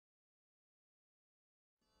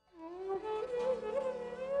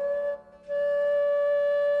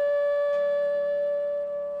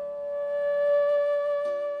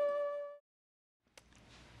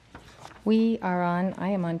I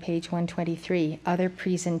am on page 123, Other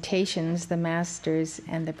Presentations, the Masters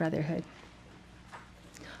and the Brotherhood.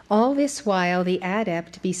 All this while, the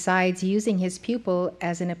adept, besides using his pupil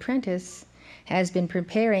as an apprentice, has been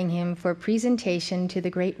preparing him for presentation to the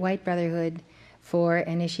Great White Brotherhood for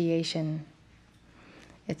initiation.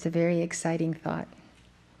 It's a very exciting thought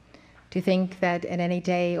to think that at any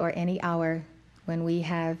day or any hour when we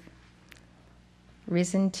have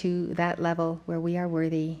risen to that level where we are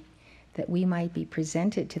worthy, that we might be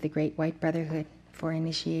presented to the Great White Brotherhood for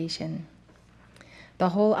initiation. The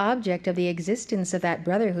whole object of the existence of that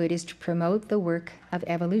brotherhood is to promote the work of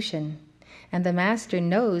evolution, and the Master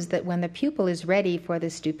knows that when the pupil is ready for the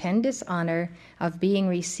stupendous honor of being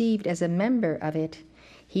received as a member of it,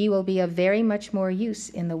 he will be of very much more use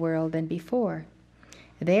in the world than before.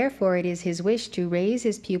 Therefore, it is his wish to raise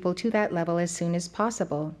his pupil to that level as soon as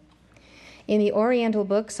possible. In the Oriental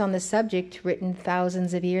books on the subject, written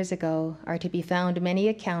thousands of years ago, are to be found many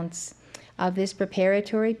accounts of this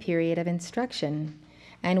preparatory period of instruction,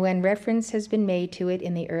 and when reference has been made to it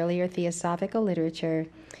in the earlier theosophical literature,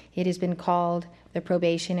 it has been called the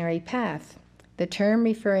Probationary Path, the term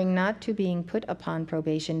referring not to being put upon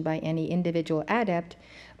probation by any individual adept,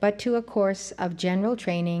 but to a course of general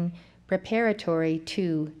training preparatory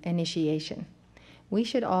to initiation. We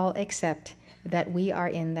should all accept that we are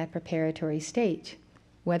in that preparatory stage.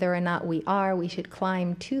 Whether or not we are, we should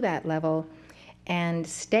climb to that level and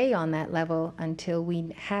stay on that level until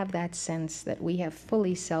we have that sense that we have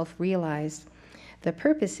fully self-realized the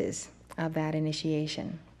purposes of that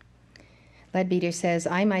initiation. Leadbeater says,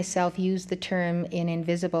 I myself use the term in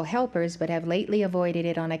Invisible Helpers, but have lately avoided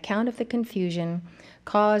it on account of the confusion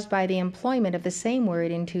caused by the employment of the same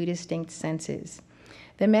word in two distinct senses.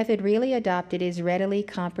 The method really adopted is readily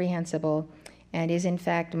comprehensible and is in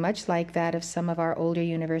fact much like that of some of our older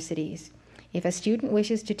universities. If a student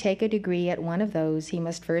wishes to take a degree at one of those, he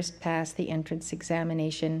must first pass the entrance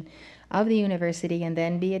examination of the university and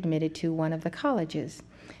then be admitted to one of the colleges.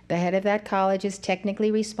 The head of that college is technically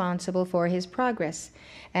responsible for his progress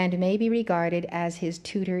and may be regarded as his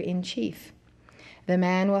tutor-in-chief. The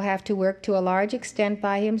man will have to work to a large extent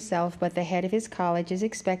by himself, but the head of his college is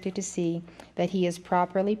expected to see that he is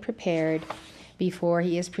properly prepared before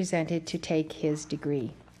he is presented to take his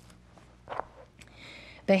degree.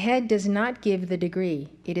 The head does not give the degree.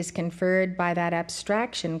 It is conferred by that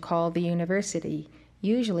abstraction called the university,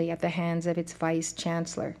 usually at the hands of its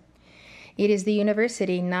vice-chancellor. It is the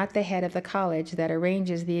university, not the head of the college, that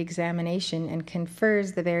arranges the examination and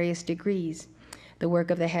confers the various degrees. The work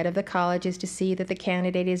of the head of the college is to see that the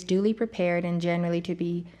candidate is duly prepared and generally to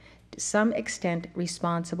be, to some extent,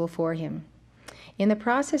 responsible for him. In the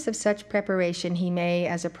process of such preparation, he may,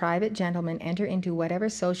 as a private gentleman, enter into whatever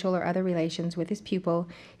social or other relations with his pupil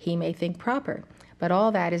he may think proper, but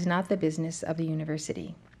all that is not the business of the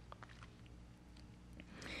university.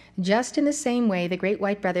 Just in the same way, the Great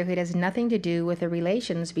White Brotherhood has nothing to do with the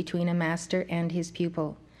relations between a master and his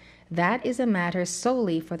pupil. That is a matter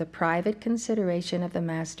solely for the private consideration of the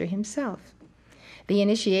master himself. The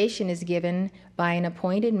initiation is given by an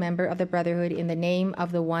appointed member of the Brotherhood in the name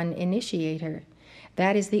of the one initiator.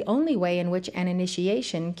 That is the only way in which an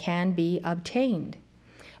initiation can be obtained.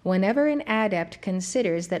 Whenever an adept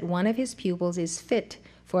considers that one of his pupils is fit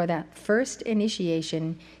for that first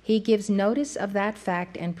initiation, he gives notice of that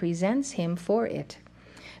fact and presents him for it.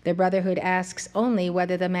 The Brotherhood asks only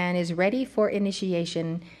whether the man is ready for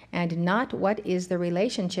initiation and not what is the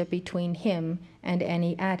relationship between him and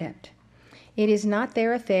any adept. It is not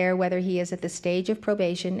their affair whether he is at the stage of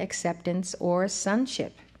probation, acceptance, or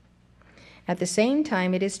sonship. At the same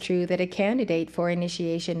time, it is true that a candidate for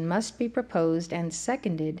initiation must be proposed and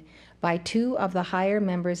seconded by two of the higher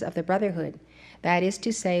members of the Brotherhood, that is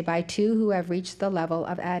to say, by two who have reached the level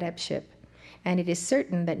of adeptship. And it is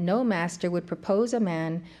certain that no master would propose a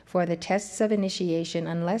man for the tests of initiation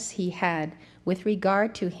unless he had, with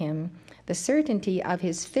regard to him, the certainty of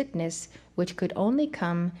his fitness, which could only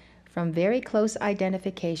come from very close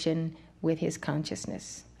identification with his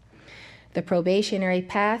consciousness. The probationary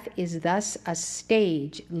path is thus a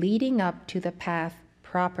stage leading up to the path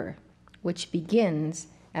proper, which begins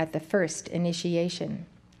at the first initiation.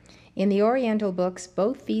 In the Oriental books,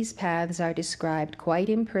 both these paths are described quite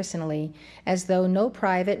impersonally, as though no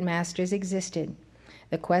private masters existed.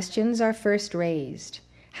 The questions are first raised.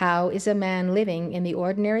 How is a man living in the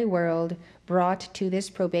ordinary world brought to this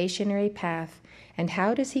probationary path, and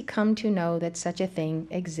how does he come to know that such a thing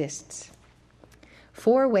exists?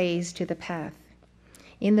 4 ways to the path.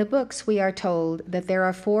 In the books we are told that there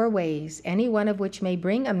are 4 ways, any one of which may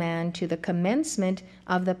bring a man to the commencement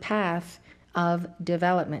of the path of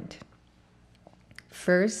development.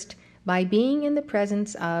 First, by being in the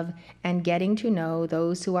presence of and getting to know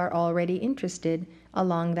those who are already interested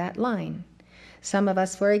along that line. Some of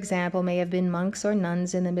us, for example, may have been monks or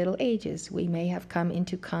nuns in the Middle Ages. We may have come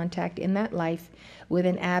into contact in that life with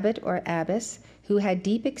an abbot or abbess who had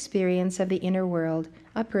deep experience of the inner world,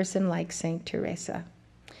 a person like Saint Teresa.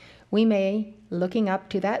 We may, looking up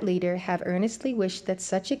to that leader, have earnestly wished that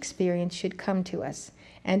such experience should come to us,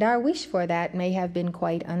 and our wish for that may have been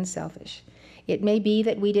quite unselfish. It may be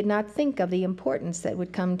that we did not think of the importance that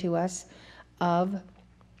would come to us of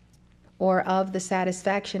the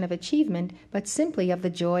satisfaction of achievement, but simply of the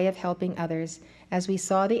joy of helping others, as we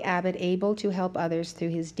saw the abbot able to help others through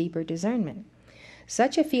his deeper discernment.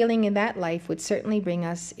 Such a feeling in that life would certainly bring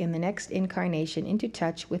us in the next incarnation into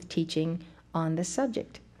touch with teaching on the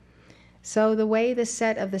subject. So the way the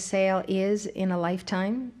set of the sail is in a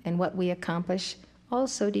lifetime and what we accomplish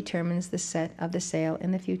also determines the set of the sail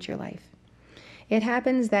in the future life. It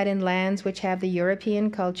happens that in lands which have the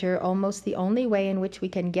European culture, almost the only way in which we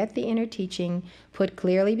can get the inner teaching put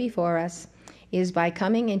clearly before us is by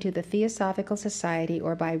coming into the Theosophical Society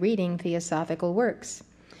or by reading theosophical works.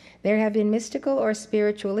 There have been mystical or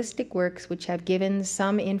spiritualistic works which have given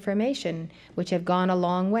some information, which have gone a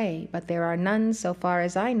long way, but there are none, so far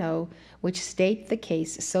as I know, which state the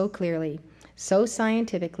case so clearly, so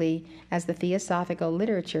scientifically, as the theosophical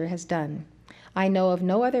literature has done. I know of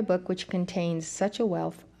no other book which contains such a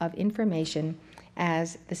wealth of information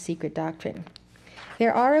as The Secret Doctrine.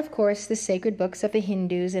 There are, of course, the sacred books of the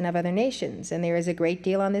Hindus and of other nations, and there is a great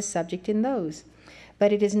deal on this subject in those.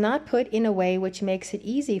 But it is not put in a way which makes it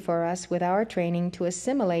easy for us with our training to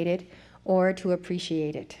assimilate it or to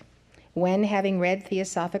appreciate it. When, having read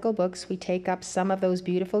theosophical books, we take up some of those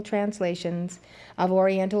beautiful translations of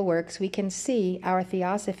Oriental works, we can see our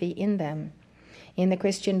theosophy in them. In the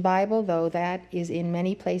Christian Bible, though that is in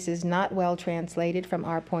many places not well translated from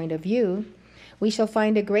our point of view, we shall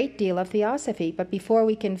find a great deal of theosophy, but before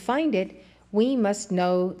we can find it, we must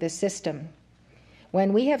know the system.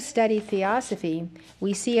 When we have studied theosophy,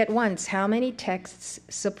 we see at once how many texts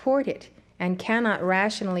support it and cannot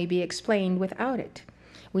rationally be explained without it.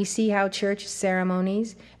 We see how church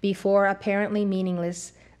ceremonies, before apparently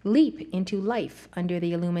meaningless, leap into life under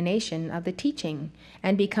the illumination of the teaching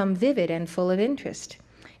and become vivid and full of interest.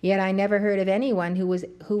 Yet I never heard of anyone who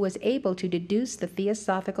was able to deduce the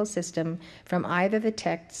theosophical system from either the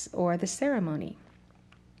texts or the ceremony.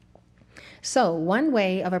 So, one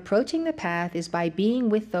way of approaching the path is by being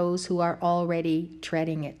with those who are already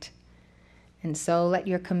treading it. And so let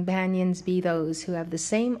your companions be those who have the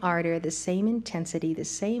same ardor, the same intensity, the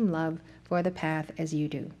same love for the path as you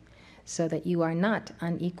do, so that you are not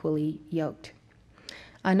unequally yoked.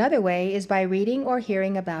 Another way is by reading or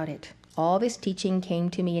hearing about it. All this teaching came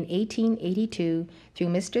to me in 1882 through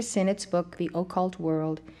Mr. Sinnett's book, The Occult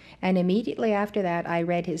World, and immediately after that I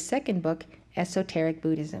read his second book, Esoteric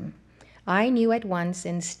Buddhism. I knew at once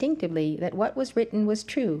instinctively that what was written was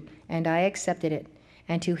true, and I accepted it.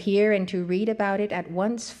 And to hear and to read about it at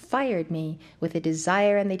once fired me with the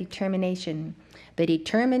desire and the determination, the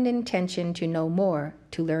determined intention to know more,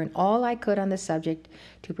 to learn all I could on the subject,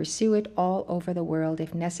 to pursue it all over the world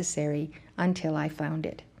if necessary, until I found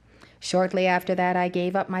it. Shortly after that, I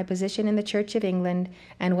gave up my position in the Church of England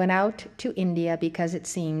and went out to India because it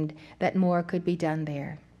seemed that more could be done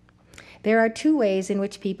there. There are two ways in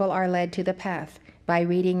which people are led to the path, by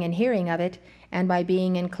reading and hearing of it, and by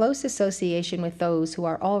being in close association with those who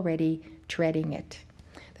are already treading it.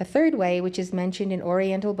 The third way, which is mentioned in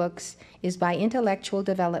Oriental books, is by intellectual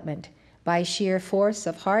development. By sheer force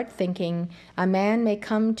of hard thinking, a man may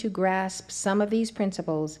come to grasp some of these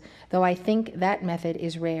principles, though I think that method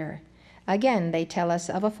is rare. Again, they tell us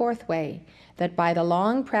of a fourth way, that by the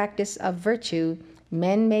long practice of virtue,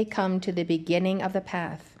 men may come to the beginning of the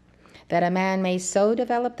path, that a man may so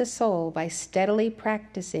develop the soul by steadily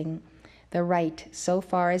practicing the right so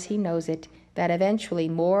far as he knows it, that eventually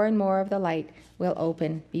more and more of the light will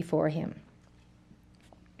open before him.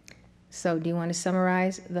 So, do you want to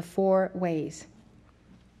summarize the 4 ways?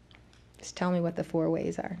 Just tell me what the 4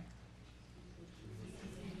 ways are.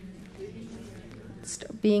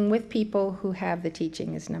 Being with people who have the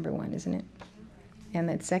teaching is number 1, isn't it? And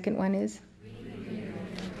the second one is?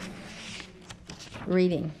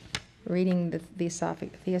 Reading the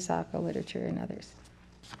theosophical literature and others.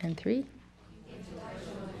 And 3?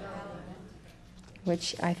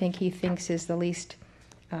 Which I think he thinks is the least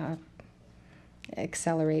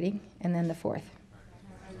accelerating. And then the 4th.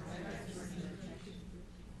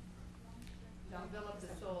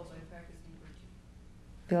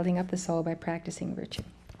 Building up the soul by practicing virtue.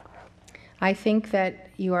 I think that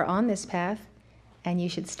you are on this path and you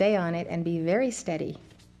should stay on it and be very steady.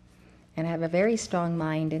 and have a very strong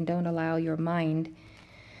mind, and don't allow your mind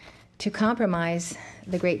to compromise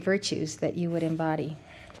the great virtues that you would embody.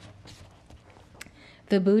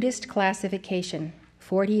 The Buddhist classification.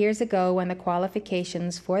 40 years ago, when the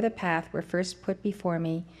qualifications for the path were first put before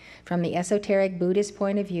me from the esoteric Buddhist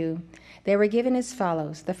point of view, they were given as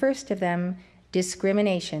follows. The first of them,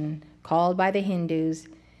 discrimination, called by the Hindus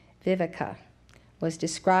viveka, was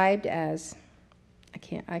described as,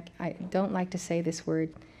 I don't like to say this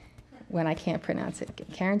word when I can't pronounce it.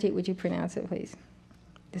 Karanjit, would you pronounce it, please?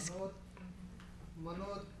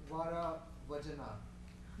 Manodvara Vajana.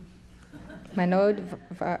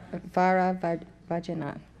 Manodvara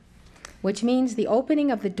Vajana, which means the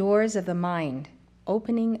opening of the doors of the mind,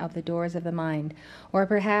 opening of the doors of the mind, or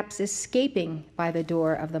perhaps escaping by the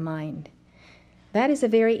door of the mind. That is a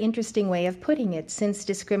very interesting way of putting it, since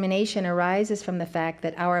discrimination arises from the fact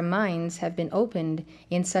that our minds have been opened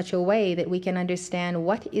in such a way that we can understand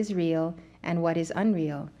what is real and what is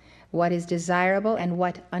unreal, what is desirable and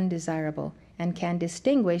what undesirable, and can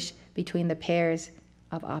distinguish between the pairs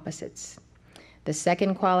of opposites. The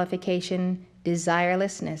second qualification,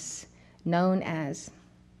 desirelessness, known as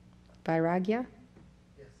vairagya,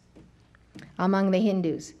 Yes. among the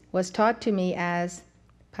Hindus, was taught to me as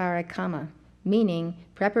parakama, meaning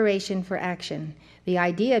preparation for action, the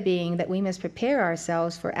idea being that we must prepare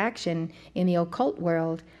ourselves for action in the occult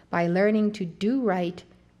world by learning to do right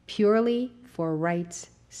purely for right's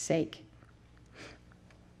sake.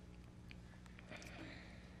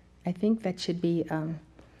 I think that should be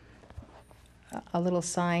a little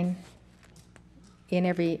sign in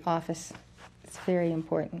every office. It's very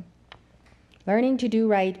important. Learning to do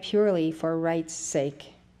right purely for right's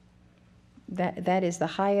sake. That is the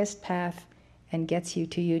highest path and gets you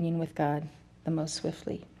to union with God the most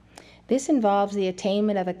swiftly. This involves the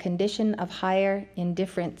attainment of a condition of higher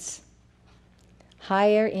indifference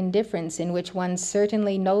in which one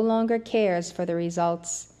certainly no longer cares for the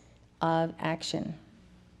results of action.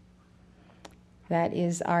 That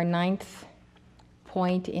is our 9th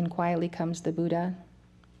point in Quietly Comes the Buddha.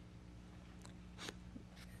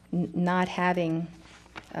 Not having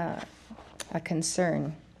a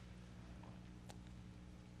concern.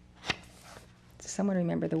 Does someone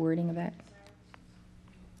remember the wording of that?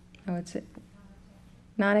 Oh, it's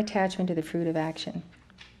non-attachment to the fruit of action.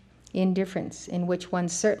 Indifference, in which one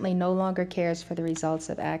certainly no longer cares for the results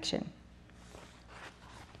of action.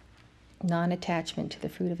 Non-attachment to the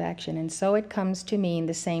fruit of action. And so it comes to mean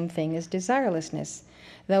the same thing as desirelessness,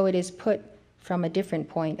 though it is put from a different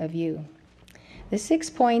point of view. The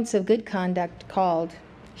 6 points of good conduct, called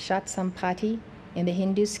Shat Sampati in the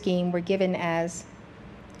Hindu scheme, were given as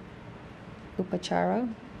upachara,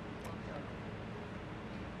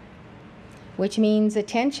 which means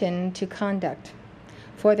attention to conduct.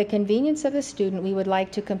 For the convenience of the student, we would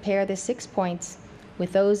like to compare the 6 points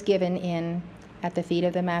with those given in At the Feet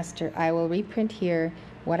of the Master. I will reprint here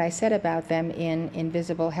what I said about them in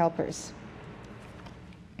Invisible Helpers.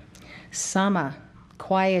 Sama,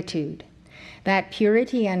 quietude, that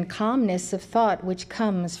purity and calmness of thought which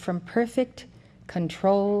comes from perfect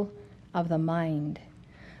control of the mind,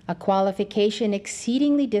 a qualification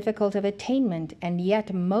exceedingly difficult of attainment and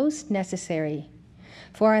yet most necessary.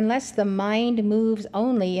 For unless the mind moves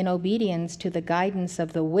only in obedience to the guidance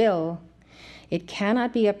of the will, it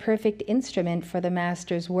cannot be a perfect instrument for the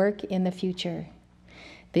Master's work in the future.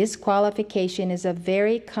 This qualification is a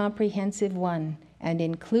very comprehensive one and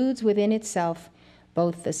includes within itself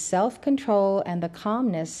both the self-control and the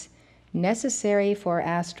calmness necessary for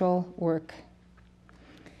astral work.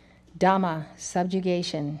 Dhamma,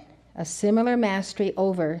 subjugation, a similar mastery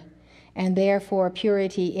over, and therefore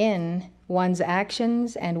purity in, one's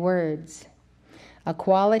actions and words, a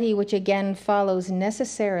quality which again follows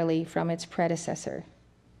necessarily from its predecessor.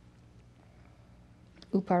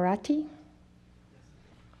 Uparati,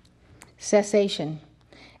 cessation,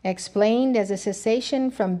 explained as a cessation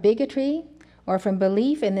from bigotry or from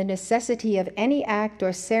belief in the necessity of any act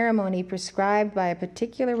or ceremony prescribed by a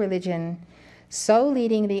particular religion, so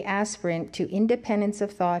leading the aspirant to independence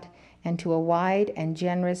of thought and to a wide and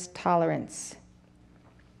generous tolerance.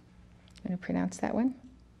 I'm going to pronounce that one.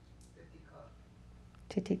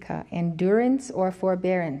 Titika, endurance or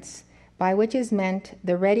forbearance, by which is meant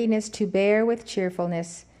the readiness to bear with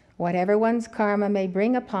cheerfulness whatever one's karma may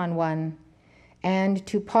bring upon one, and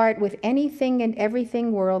to part with anything and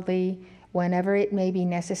everything worldly whenever it may be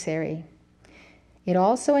necessary. It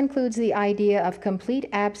also includes the idea of complete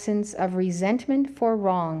absence of resentment for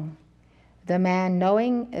wrong, the man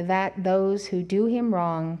knowing that those who do him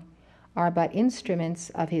wrong are but instruments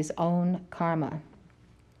of his own karma.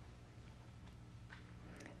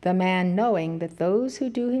 the man knowing that those who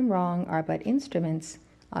do him wrong are but instruments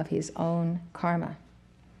of his own karma.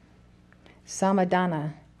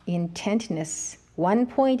 Samadhana, intentness,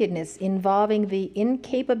 one-pointedness involving the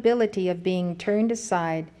incapability of being turned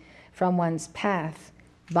aside from one's path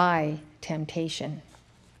by temptation.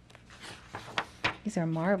 These are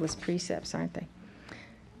marvelous precepts, aren't they?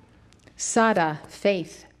 Sada,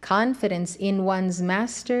 faith, confidence in one's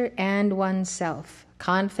master and oneself.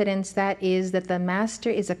 Confidence, that is, that the master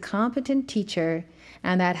is a competent teacher,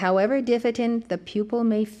 and that however diffident the pupil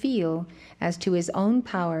may feel as to his own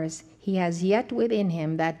powers, he has yet within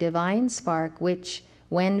him that divine spark which,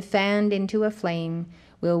 when fanned into a flame,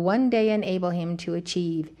 will one day enable him to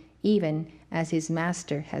achieve even as his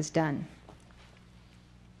master has done.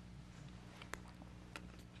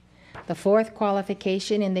 The fourth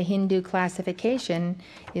qualification in the Hindu classification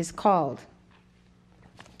is called,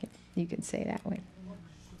 you can say that way.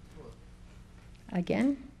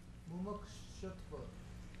 Again?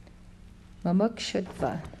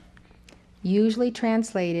 Mumukshutva, usually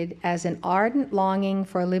translated as an ardent longing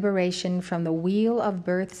for liberation from the wheel of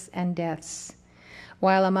births and deaths,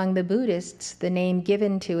 while among the Buddhists the name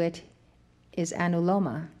given to it is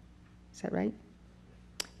anuloma. Is that right?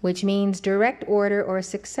 Which means direct order or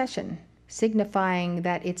succession, signifying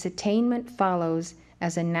that its attainment follows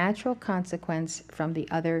as a natural consequence from the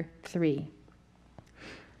other three.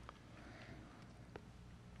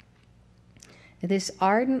 This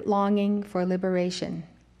ardent longing for liberation,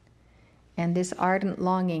 and this ardent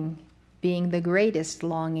longing being the greatest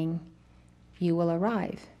longing, you will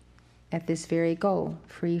arrive at this very goal,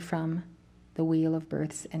 free from the wheel of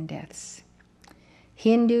births and deaths.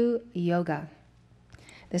 Hindu Yoga.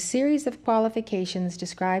 The series of qualifications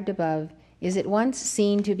described above is at once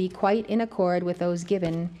seen to be quite in accord with those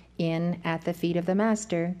given in At the Feet of the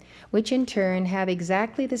Master, which in turn have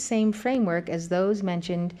exactly the same framework as those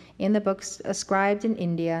mentioned in the books ascribed in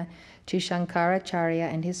India to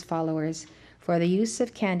Shankaracharya and his followers for the use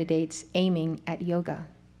of candidates aiming at yoga.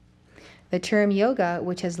 The term yoga,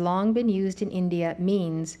 which has long been used in India,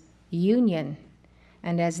 means union,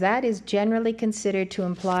 and as that is generally considered to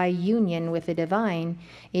imply union with the divine,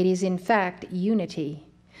 it is in fact unity.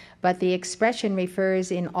 But the expression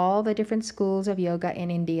refers in all the different schools of yoga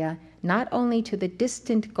in India not only to the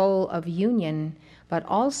distant goal of union, but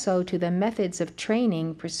also to the methods of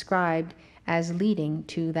training prescribed as leading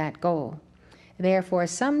to that goal. Therefore,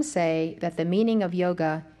 some say that the meaning of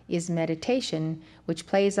yoga is meditation, which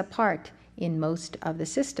plays a part in most of the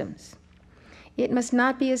systems. It must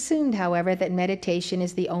not be assumed, however, that meditation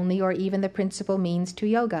is the only or even the principal means to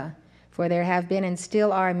yoga, for there have been and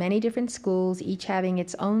still are many different schools, each having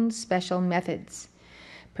its own special methods.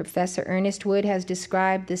 Professor Ernest Wood has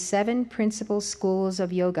described the 7 principal schools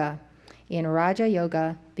of yoga in Raja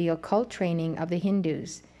Yoga, the occult training of the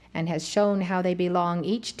Hindus, and has shown how they belong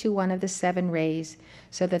each to one of the 7 rays,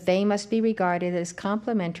 so that they must be regarded as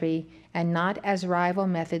complementary and not as rival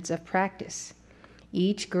methods of practice.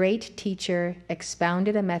 Each great teacher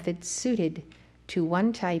expounded a method suited to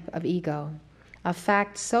one type of ego, a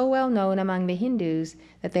fact so well known among the Hindus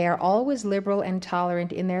that they are always liberal and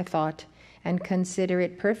tolerant in their thought and consider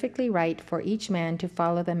it perfectly right for each man to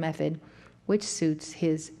follow the method which suits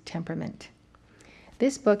his temperament.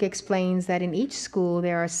 This book explains that in each school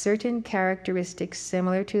there are certain characteristics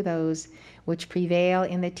similar to those which prevail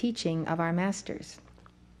in the teaching of our masters.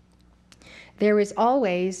 There is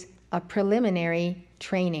always a preliminary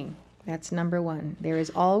training. That's number 1. There is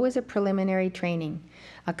always a preliminary training,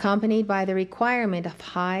 accompanied by the requirement of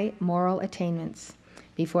high moral attainments,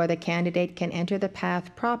 before the candidate can enter the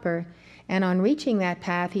path proper, and on reaching that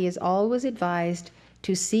path he is always advised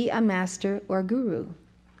to see a master or guru.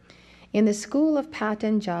 In the school of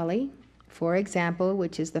Patanjali, for example,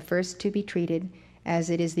 which is the first to be treated, as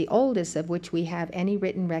it is the oldest of which we have any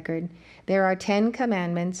written record, there are 10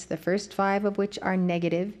 commandments, the first 5 of which are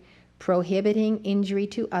negative, prohibiting injury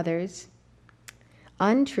to others,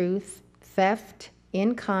 untruth, theft,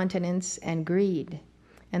 incontinence, and greed,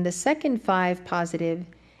 and the second 5 positive,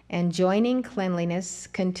 enjoining cleanliness,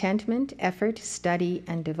 contentment, effort, study,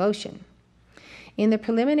 and devotion. In the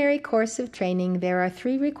preliminary course of training, there are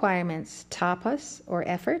 3 requirements: tapas, or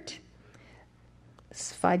effort,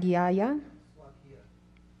 svadhyaya,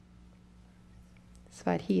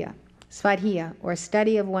 or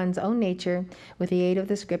study of one's own nature with the aid of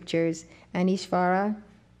the scriptures, and Ishvara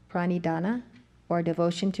pranidhana, or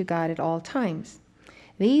devotion to God at all times.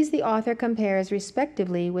 These the author compares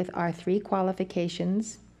respectively with our 3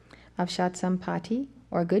 qualifications of Shatsampati,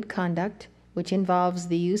 or good conduct, which involves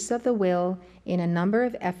the use of the will in a number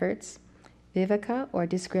of efforts, viveka, or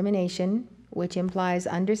discrimination, which implies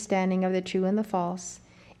understanding of the true and the false,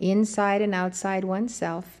 inside and outside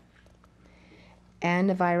oneself,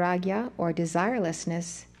 and vairagya, or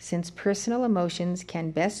desirelessness, since personal emotions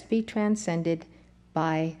can best be transcended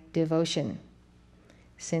by devotion.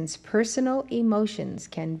 Since personal emotions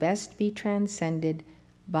can best be transcended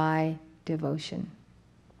by devotion.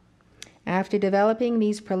 After developing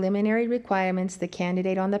these preliminary requirements, the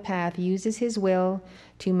candidate on the path uses his will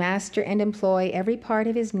to master and employ every part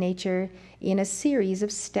of his nature in a series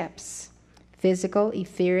of steps: physical,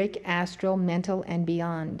 etheric, astral, mental, and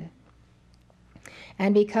beyond.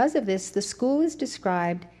 And because of this, the school is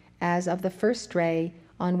described as of the first ray,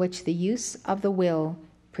 on which the use of the will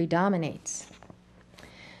predominates.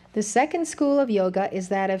 The second school of yoga is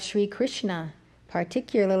that of Sri Krishna,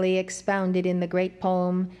 particularly expounded in the great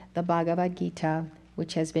poem, the Bhagavad Gita,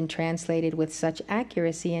 which has been translated with such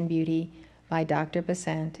accuracy and beauty by Dr.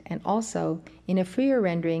 Besant, and also in a freer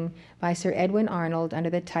rendering by Sir Edwin Arnold under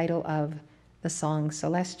the title of The Song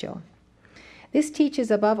Celestial. This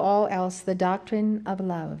teaches above all else the doctrine of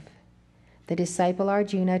love. The disciple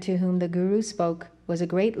Arjuna, to whom the Guru spoke, was a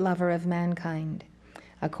great lover of mankind.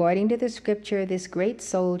 According to the scripture, this great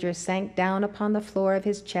soldier sank down upon the floor of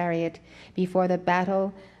his chariot before the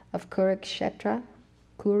battle of Kurukshetra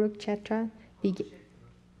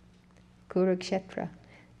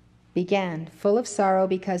began, full of sorrow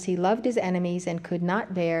because he loved his enemies and could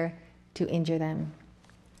not bear to injure them.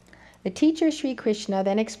 The teacher Sri Krishna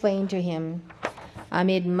then explained to him,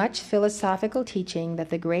 amid much philosophical teaching, that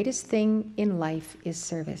the greatest thing in life is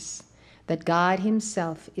service, that God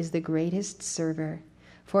himself is the greatest server,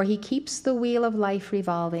 for he keeps the wheel of life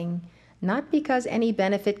revolving, not because any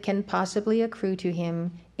benefit can possibly accrue to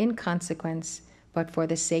him in consequence, but for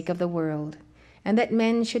the sake of the world, and that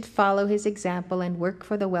men should follow his example and work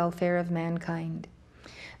for the welfare of mankind.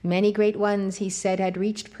 Many great ones, he said, had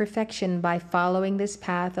reached perfection by following this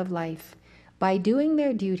path of life, by doing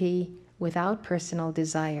their duty without personal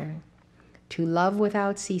desire. To love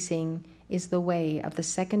without ceasing is the way of the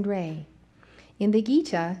second ray. In the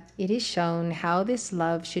Gita, it is shown how this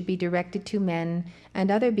love should be directed to men and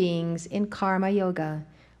other beings in karma yoga,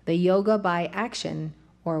 the yoga by action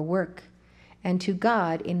or work, and to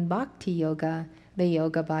God in bhakti yoga, the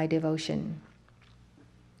yoga by devotion.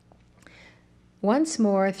 Once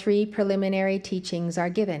more, 3 preliminary teachings are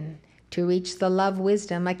given. To reach the love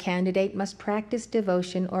wisdom, a candidate must practice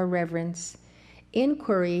devotion or reverence,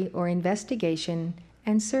 inquiry or investigation,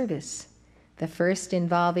 and service. The first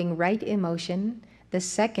involving right emotion, the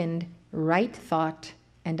second right thought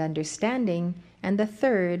and understanding, and the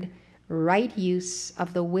third right use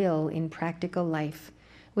of the will in practical life,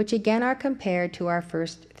 which again are compared to our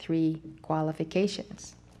first 3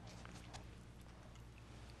 qualifications.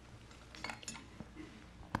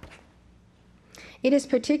 It is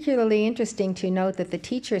particularly interesting to note that the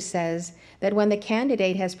teacher says that when the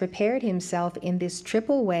candidate has prepared himself in this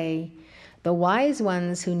triple way, the wise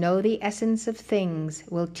ones who know the essence of things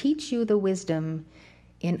will teach you the wisdom.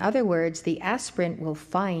 In other words, the aspirant will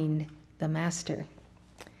find the master.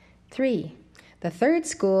 3. The third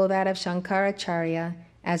school, that of Shankaracharya,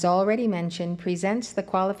 as already mentioned, presents the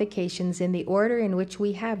qualifications in the order in which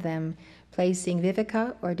we have them, placing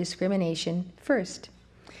viveka or discrimination first.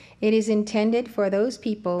 It is intended for those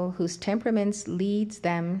people whose temperaments leads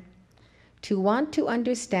them to want to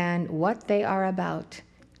understand what they are about,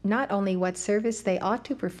 not only what service they ought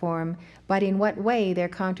to perform, but in what way their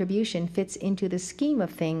contribution fits into the scheme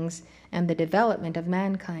of things and the development of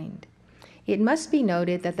mankind. It must be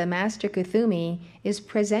noted that the Master Kuthumi is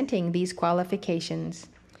presenting these qualifications.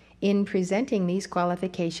 In presenting these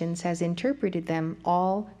qualifications, has interpreted them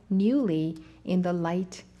all newly in the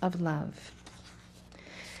light of love.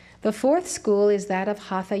 The fourth school is that of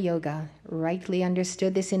Hatha Yoga. Rightly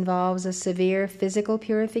understood, this involves a severe physical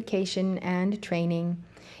purification and training,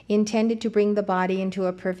 intended to bring the body into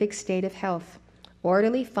a perfect state of health,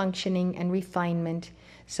 orderly functioning, and refinement,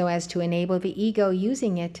 so as to enable the ego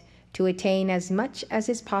using it to attain as much as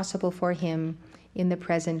is possible for him in the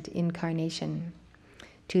present incarnation.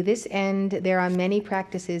 To this end, there are many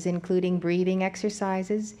practices, including breathing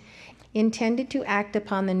exercises, intended to act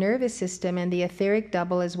upon the nervous system and the etheric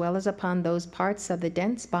double, as well as upon those parts of the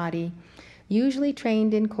dense body usually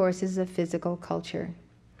trained in courses of physical culture.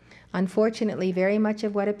 Unfortunately, very much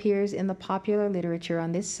of what appears in the popular literature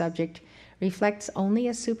on this subject reflects only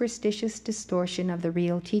a superstitious distortion of the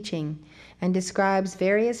real teaching, and describes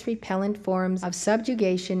various repellent forms of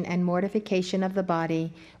subjugation and mortification of the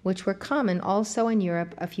body, which were common also in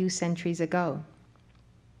Europe a few centuries ago.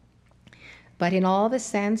 But in all the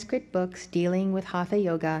Sanskrit books dealing with Hatha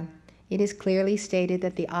Yoga, it is clearly stated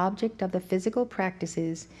that the object of the physical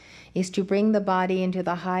practices is to bring the body into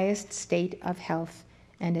the highest state of health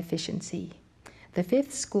and efficiency. The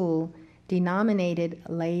fifth school, denominated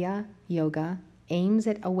Laya Yoga, aims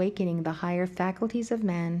at awakening the higher faculties of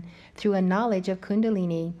man through a knowledge of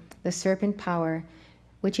Kundalini, the serpent power,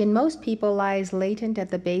 which in most people lies latent at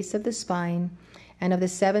the base of the spine, and of the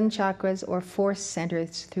 7 chakras or force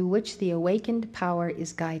centers through which the awakened power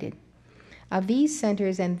is guided. Of these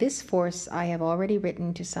centers and this force I have already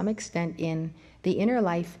written to some extent in The Inner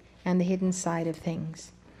Life and the Hidden Side of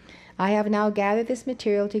Things. I have now gathered this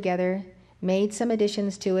material together, made some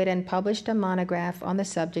additions to it, and published a monograph on the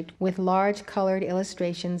subject with large colored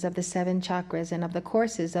illustrations of the 7 chakras and of the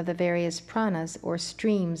courses of the various pranas or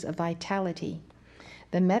streams of vitality.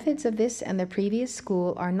 The methods of this and the previous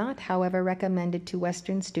school are not, however, recommended to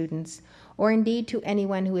Western students, or indeed to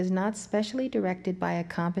anyone who is not specially directed by a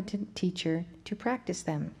competent teacher to practice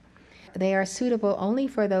them. They are suitable only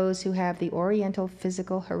for those who have the Oriental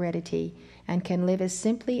physical heredity and can live as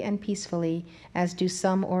simply and peacefully as do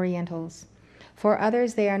some Orientals. For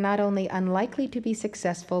others, they are not only unlikely to be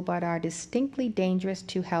successful, but are distinctly dangerous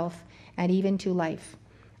to health and even to life.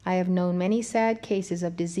 I have known many sad cases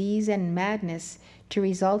of disease and madness to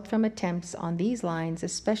result from attempts on these lines,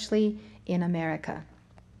 especially in America.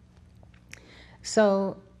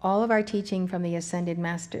 So, all of our teaching from the Ascended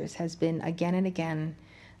Masters has been again and again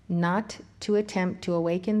not to attempt to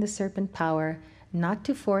awaken the serpent power, not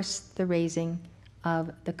to force the raising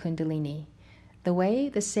of the Kundalini. The way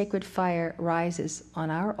the sacred fire rises on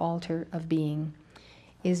our altar of being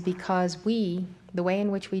is because the way in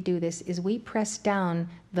which we do this is we press down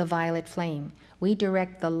the violet flame. We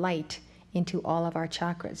direct the light into all of our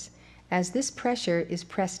chakras. As this pressure is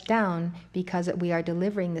pressed down because we are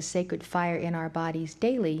delivering the sacred fire in our bodies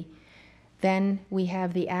daily, then we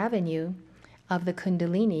have the avenue of the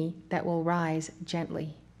Kundalini that will rise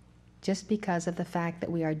gently, just because of the fact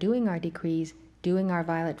that we are doing our decrees, doing our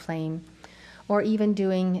violet flame, or even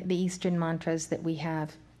doing the Eastern mantras that we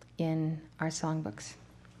have in our songbooks.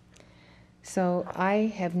 So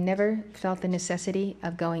I have never felt the necessity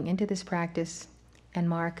of going into this practice, and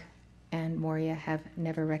Mark and Moria have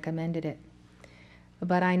never recommended it.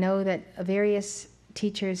 But I know that various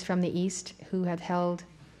teachers from the East who have held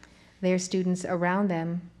their students around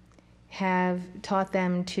them have taught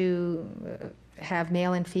them to have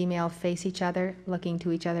male and female face each other, looking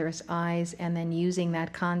to each other's eyes, and then using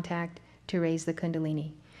that contact to raise the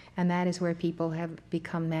Kundalini. And that is where people have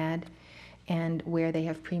become mad and where they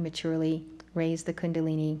have prematurely raised the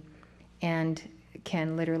Kundalini and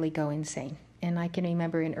can literally go insane. And I can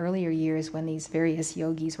remember in earlier years when these various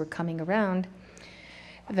yogis were coming around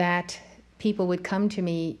that people would come to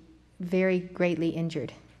me very greatly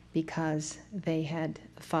injured because they had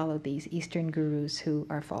followed these Eastern gurus who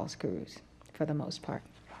are false gurus for the most part.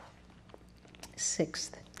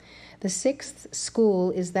 Sixth. The sixth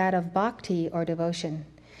school is that of bhakti or devotion.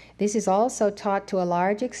 This is also taught to a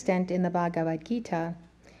large extent in the Bhagavad Gita.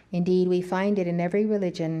 Indeed, we find it in every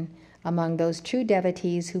religion among those true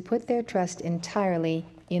devotees who put their trust entirely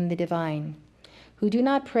in the divine, who do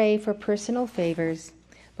not pray for personal favors,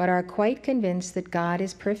 but are quite convinced that God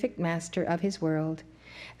is perfect master of his world,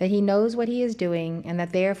 that he knows what he is doing, and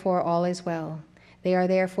that therefore all is well. They are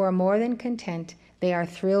therefore more than content. They are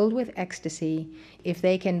thrilled with ecstasy if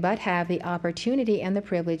they can but have the opportunity and the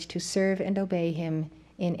privilege to serve and obey him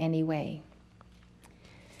in any way.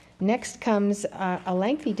 Next comes a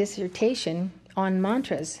lengthy dissertation on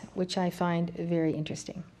mantras, which I find very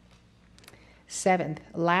interesting. Seventh,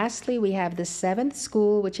 lastly, we have the seventh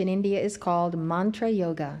school, which in India is called Mantra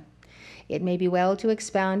Yoga. It may be well to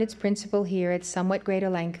expound its principle here at somewhat greater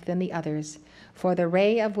length than the others, for the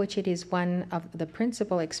ray of which it is one of the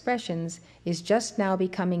principal expressions is just now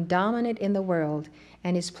becoming dominant in the world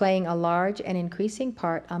and is playing a large and increasing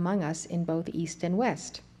part among us in both East and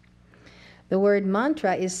West. The word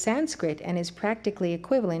mantra is Sanskrit and is practically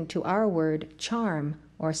equivalent to our word charm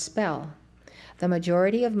or spell. The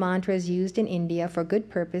majority of mantras used in India for good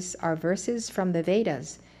purpose are verses from the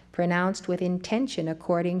Vedas, pronounced with intention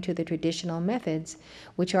according to the traditional methods,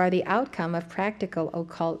 which are the outcome of practical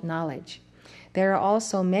occult knowledge. There are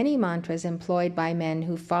also many mantras employed by men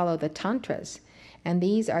who follow the tantras, and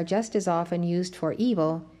these are just as often used for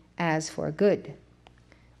evil as for good.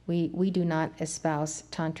 We do not espouse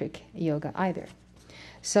tantric yoga either.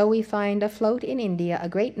 So we find afloat in India a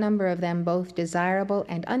great number of them, both desirable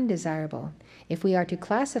and undesirable. If we are to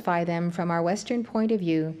classify them from our Western point of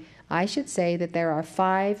view, I should say that there are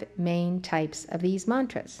 5 main types of these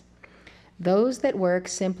mantras. Those that work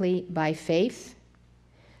simply by faith,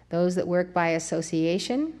 those that work by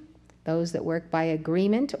association, those that work by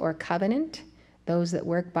agreement or covenant, those that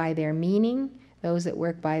work by their meaning, those that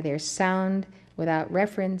work by their sound without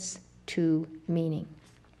reference to meaning.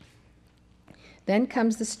 Then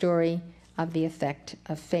comes the story of the effect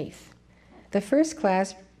of faith. The first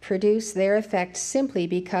class produce their effect simply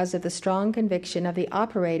because of the strong conviction of the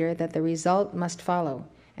operator that the result must follow,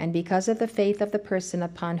 and because of the faith of the person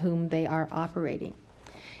upon whom they are operating.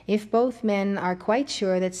 If both men are quite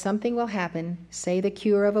sure that something will happen, say the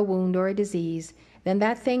cure of a wound or a disease, then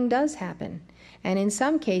that thing does happen, and in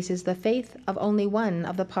some cases the faith of only one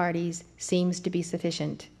of the parties seems to be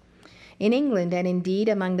sufficient. In England, and indeed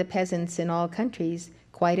among the peasants in all countries,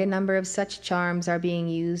 quite a number of such charms are being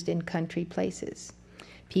used in country places.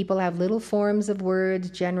 People have little forms of words,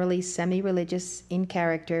 generally semi-religious in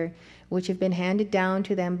character, which have been handed down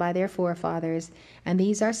to them by their forefathers, and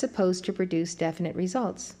these are supposed to produce definite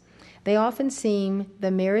results. They often seem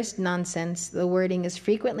the merest nonsense. The wording is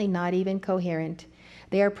frequently not even coherent.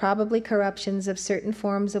 They are probably corruptions of certain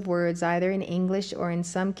forms of words, either in English or in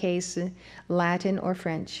some case Latin or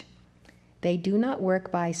French. They do not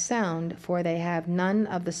work by sound, for they have none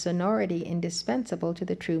of the sonority indispensable to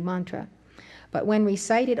the true mantra. But when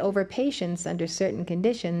recited over patients under certain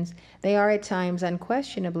conditions, they are at times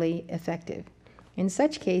unquestionably effective. In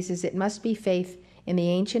such cases, it must be faith in the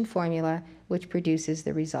ancient formula which produces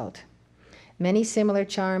the result. Many similar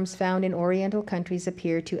charms found in Oriental countries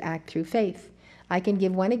appear to act through faith. I can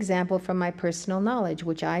give one example from my personal knowledge,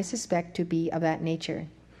 which I suspect to be of that nature.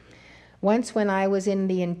 Once when I was in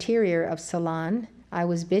the interior of Ceylon, I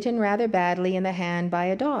was bitten rather badly in the hand by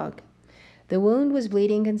a dog. The wound was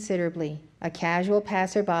bleeding considerably. A casual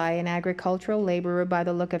passer-by, an agricultural laborer by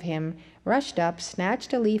the look of him, rushed up,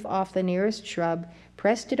 snatched a leaf off the nearest shrub,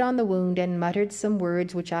 pressed it on the wound, and muttered some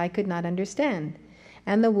words which I could not understand,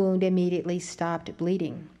 and the wound immediately stopped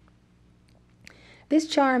bleeding. This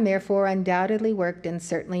charm, therefore, undoubtedly worked, and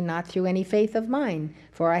certainly not through any faith of mine,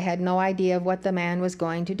 for I had no idea of what the man was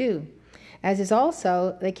going to do. As is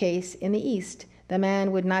also the case in the East, the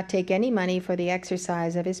man would not take any money for the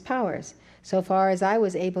exercise of his powers. So far as I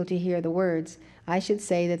was able to hear the words, I should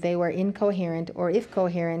say that they were incoherent, or if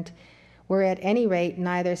coherent, were at any rate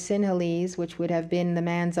neither Sinhalese, which would have been the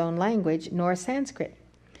man's own language, nor Sanskrit.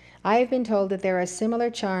 I have been told that there are similar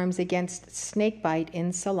charms against snakebite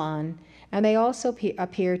in Ceylon, and they also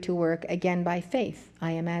appear to work again by faith,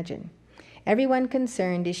 I imagine. Everyone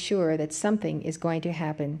concerned is sure that something is going to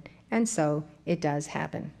happen, and so it does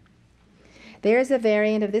happen. There is a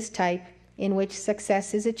variant of this type in which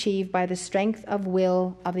success is achieved by the strength of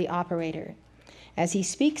will of the operator. As he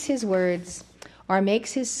speaks his words or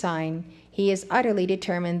makes his sign, he is utterly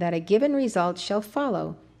determined that a given result shall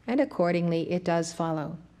follow, and accordingly it does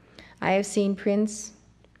follow. I have seen Prince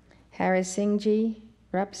Harisinghji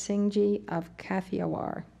Rupsinghji of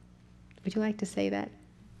Kathiawar. Would you like to say that?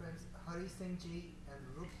 Prince Harisinghji and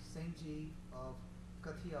Rupsinghji of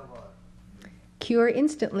Kathiawar. Cure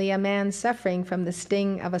instantly a man suffering from the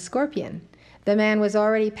sting of a scorpion. The man was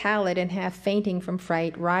already pallid and half fainting from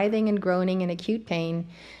fright, writhing and groaning in acute pain,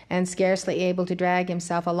 and scarcely able to drag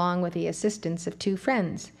himself along with the assistance of two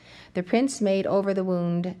friends. The prince made over the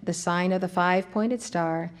wound the sign of the five-pointed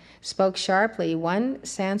star, spoke sharply one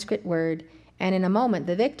Sanskrit word, and in a moment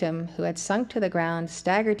the victim, who had sunk to the ground,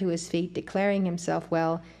 staggered to his feet, declaring himself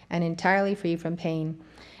well and entirely free from pain,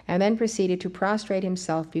 and then proceeded to prostrate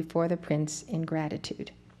himself before the prince in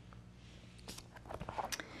gratitude.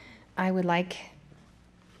 I would like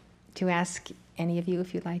to ask any of you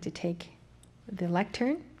if you'd like to take the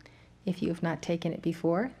lectern, if you have not taken it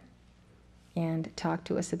before, and talk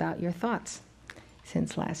to us about your thoughts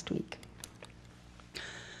since last week.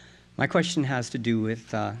 My question has to do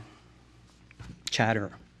with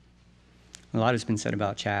chatter. A lot has been said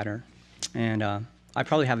about chatter, and I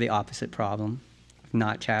probably have the opposite problem,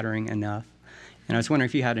 not chattering enough. And I was wondering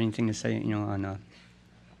if you had anything to say, on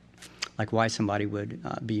like why somebody would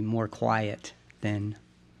be more quiet than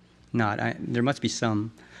not. There must be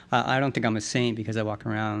some. I don't think I'm a saint because I walk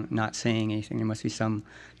around not saying anything. There must be some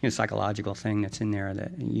psychological thing that's in there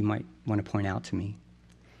that you might want to point out to me.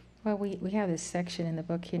 Well, we have this section in the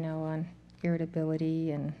book, on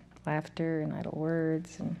irritability and laughter and idle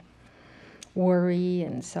words and worry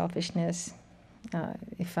and selfishness.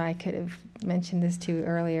 If I could have mentioned this to you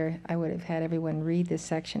earlier, I would have had everyone read this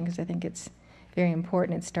section because I think it's very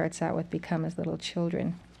important. It starts out with "Become as little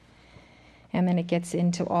children," and then it gets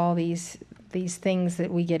into all these things that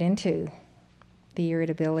we get into. The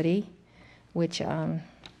irritability, which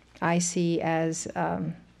I see as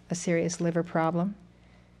a serious liver problem,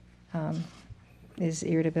 is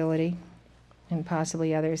irritability, and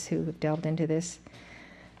possibly others who have delved into this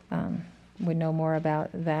would know more about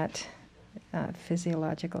that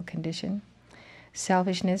physiological condition.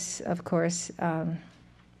 Selfishness, of course,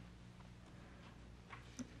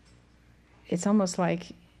 it's almost like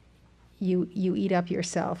you eat up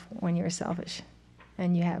yourself when you're selfish,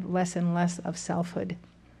 and you have less and less of selfhood,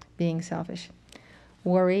 being selfish.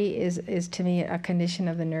 Worry is to me a condition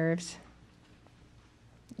of the nerves.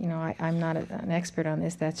 I'm not an expert on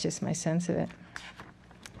this, that's just my sense of it.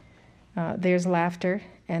 There's laughter,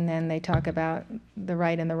 and then they talk about the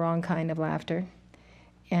right and the wrong kind of laughter.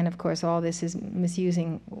 And of course, all this is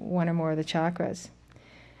misusing one or more of the chakras.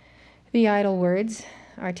 The idle words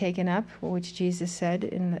are taken up, which Jesus said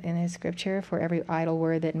in his scripture, for every idle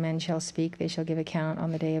word that men shall speak, they shall give account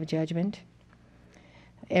on the day of judgment.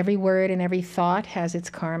 Every word and every thought has its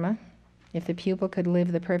karma. If the pupil could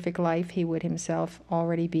live the perfect life, he would himself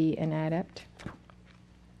already be an adept.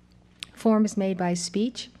 Forms made by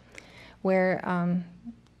speech, where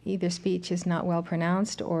either speech is not well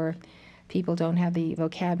pronounced or people don't have the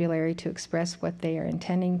vocabulary to express what they are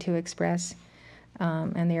intending to express,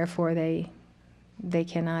 and therefore they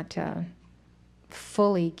cannot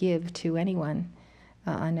fully give to anyone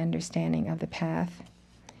an understanding of the path.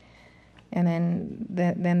 And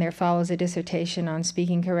then there follows a dissertation on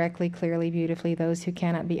speaking correctly, clearly, beautifully. Those who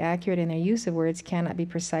cannot be accurate in their use of words cannot be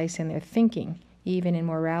precise in their thinking. Even in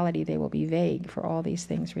morality, they will be vague, for all these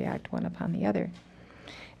things react one upon the other.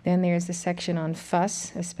 Then there's the section on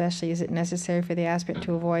fuss, especially is it necessary for the aspirant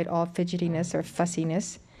to avoid all fidgetiness or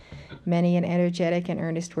fussiness. Many an energetic and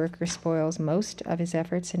earnest worker spoils most of his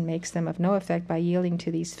efforts and makes them of no effect by yielding to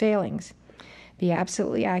these failings. Be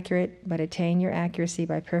absolutely accurate, but attain your accuracy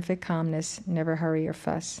by perfect calmness. Never hurry or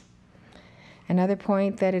fuss. Another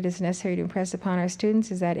point that it is necessary to impress upon our students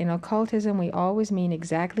is that in occultism we always mean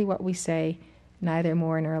exactly what we say, neither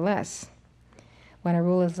more nor less. When a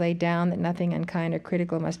rule is laid down that nothing unkind or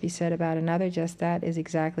critical must be said about another, just that is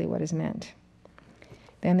exactly what is meant.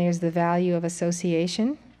 Then there's the value of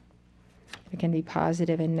association. There can be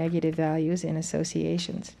positive and negative values in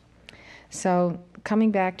associations. So coming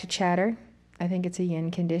back to chatter, I think it's a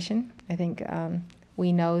yin condition. I think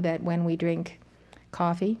we know that when we drink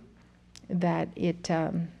coffee, that it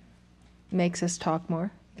makes us talk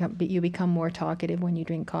more. You become more talkative when you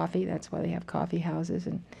drink coffee. That's why they have coffee houses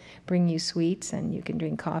and bring you sweets, and you can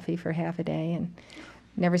drink coffee for half a day and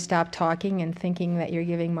never stop talking and thinking that you're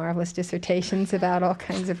giving marvelous dissertations about all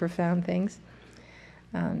kinds of profound things.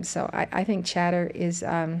 So I think chatter is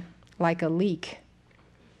like a leak,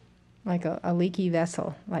 like a leaky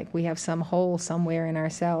vessel, like we have some hole somewhere in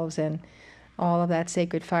ourselves, and all of that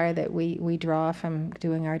sacred fire that we draw from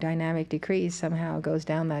doing our dynamic decrees somehow goes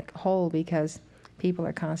down that hole because people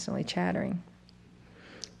are constantly chattering.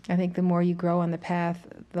 I think the more you grow on the path,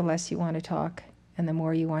 the less you want to talk, and the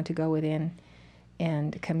more you want to go within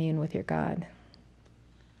and commune with your God.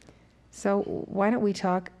 So why don't we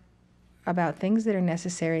talk about things that are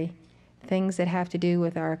necessary, things that have to do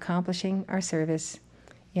with our accomplishing our service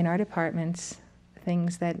in our departments,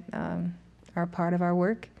 things that are part of our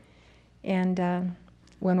work. And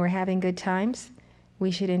when we're having good times,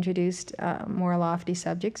 we should introduce more lofty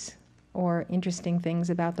subjects or interesting things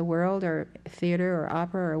about the world or theater or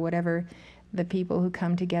opera or whatever the people who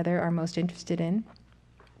come together are most interested in,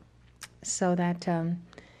 so that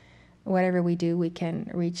whatever we do, we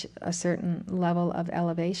can reach a certain level of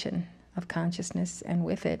elevation of consciousness, and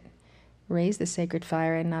with it, raise the sacred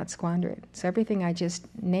fire and not squander it. So everything I just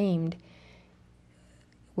named,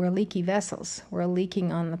 we're leaky vessels. We're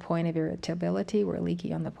leaking on the point of irritability, we're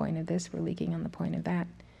leaky on the point of this, we're leaking on the point of that.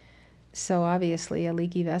 So obviously a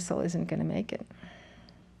leaky vessel isn't going to make it.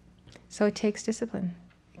 So it takes discipline,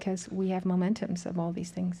 because we have momentums of all these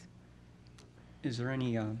things. Is there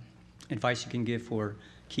any advice you can give for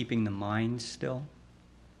keeping the mind still?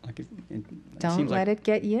 Like Don't let it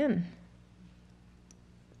get yin.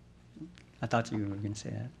 I thought you were going to say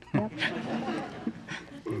that. Yep.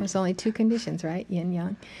 There's only two conditions, right? Yin,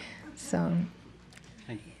 yang. So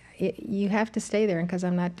you have to stay there, because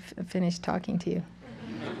I'm not finished talking to you.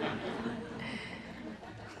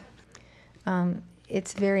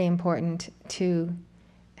 It's very important to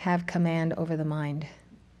have command over the mind.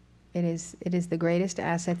 It is the greatest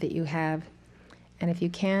asset that you have. And if you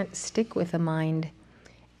can't stick with the mind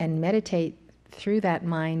and meditate through that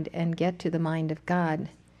mind and get to the mind of God,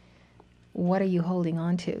 what are you holding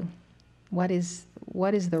on to? What is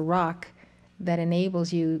the rock that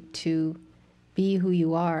enables you to be who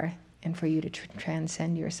you are and for you to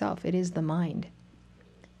transcend yourself? It is the mind.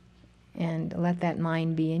 And let that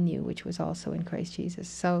mind be in you, which was also in Christ Jesus.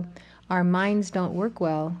 So our minds don't work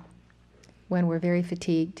well when we're very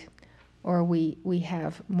fatigued, or we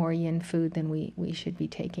have more yin food than we should be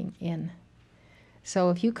taking in. So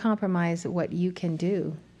if you compromise what you can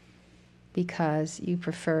do because you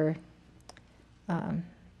prefer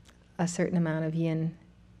a certain amount of yin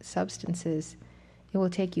substances, it will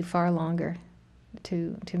take you far longer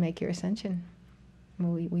to make your ascension.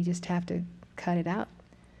 We just have to cut it out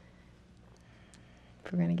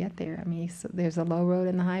if we're going to get there. I mean, so there's a low road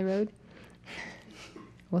and the high road.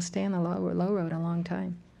 We'll stay on the low road a long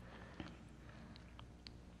time.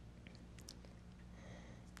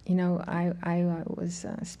 You know, I was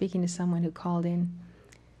speaking to someone who called in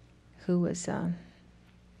who was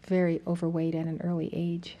very overweight at an early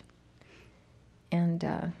age.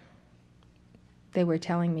 And they were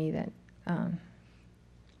telling me that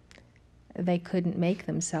they couldn't make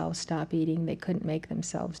themselves stop eating. They couldn't make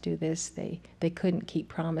themselves do this. They couldn't keep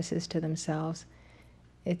promises to themselves.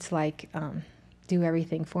 It's like, do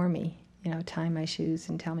everything for me, you know, tie my shoes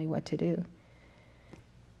and tell me what to do.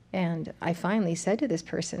 And I finally said to this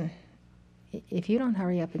person, if you don't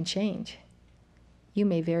hurry up and change, you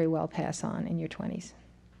may very well pass on in your 20s.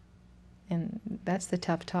 And that's the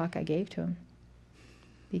tough talk I gave to him.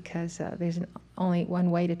 Because there's only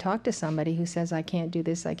one way to talk to somebody who says, I can't do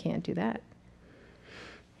this, I can't do that.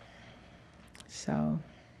 So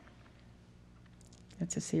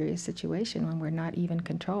it's a serious situation when we're not even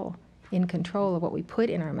in control of what we put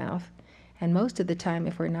in our mouth. And most of the time,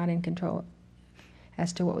 if we're not in control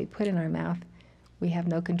as to what we put in our mouth, we have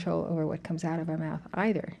no control over what comes out of our mouth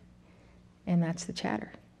either. And that's the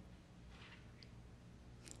chatter.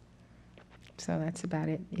 So that's about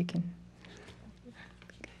it.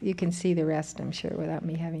 You can see the rest, I'm sure, without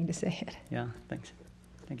me having to say it. Yeah, thanks.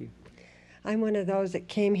 Thank you. I'm one of those that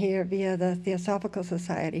came here via the Theosophical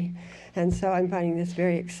Society, and so I'm finding this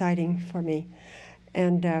very exciting for me.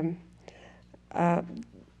 And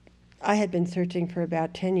I had been searching for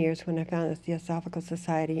about 10 years when I found the Theosophical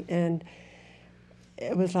Society, and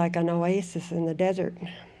it was like an oasis in the desert.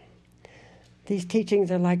 These teachings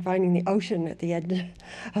are like finding the ocean at the edge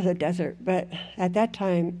of the desert, but at that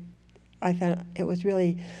time, I found it was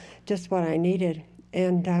really just what I needed.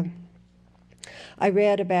 And I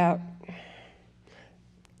read about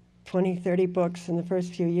 20, 30 books in the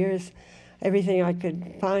first few years. Everything I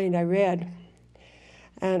could find, I read.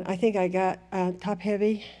 And I think I got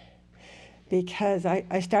top-heavy because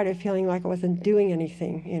I started feeling like I wasn't doing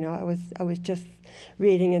anything. You know, I was just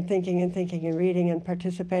reading and thinking and thinking and reading and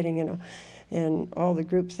participating in all the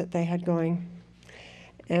groups that they had going.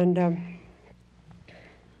 And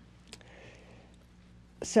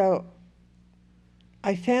so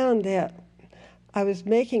I found that I was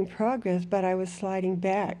making progress, but I was sliding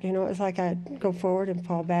back. You know, it was like I'd go forward and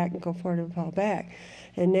fall back and go forward and fall back.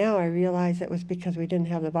 And now I realize it was because we didn't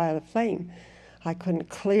have the violet flame. I couldn't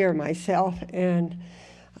clear myself, and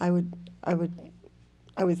I would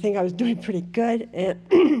think I was doing pretty good,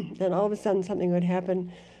 and then all of a sudden something would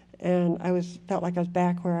happen, and felt like I was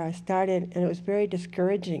back where I started, and it was very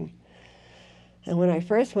discouraging. And when I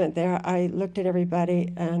first went there, I looked at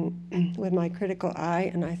everybody and with my critical eye,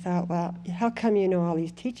 and I thought, well, how come you know all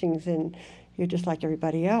these teachings and you're just like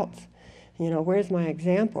everybody else? You know, where's my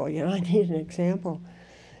example? You know, I need an example.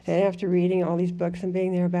 And after reading all these books and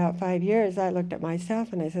being there about 5 years, I looked at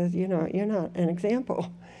myself and I said, you know, you're not an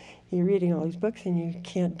example. You're reading all these books and you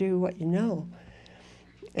can't do what you know.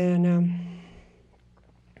 And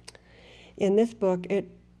in this book, it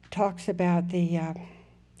talks about the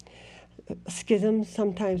schisms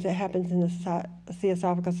sometimes that happens in the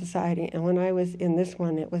Theosophical Society. And when I was in this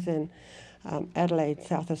one, it was in Adelaide,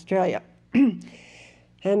 South Australia.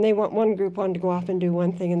 And one group wanted to go off and do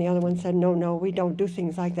one thing, and the other one said, no, we don't do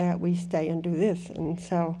things like that. We stay and do this. And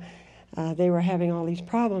so they were having all these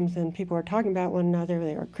problems, and people were talking about one another.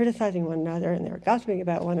 They were criticizing one another, and they were gossiping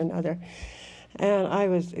about one another. And I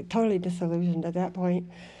was totally disillusioned at that point.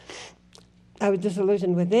 I was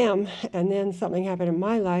disillusioned with them, and then something happened in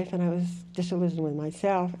my life, and I was disillusioned with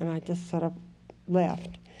myself, and I just sort of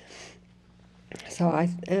left. So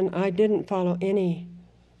I didn't follow any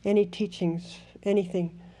teachings,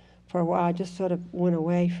 anything, for a while. I just sort of went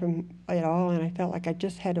away from it all, and I felt like I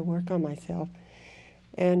just had to work on myself.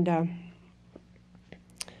 And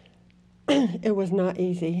it was not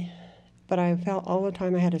easy, but I felt all the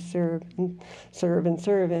time I had to serve and serve and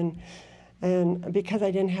serve. And because I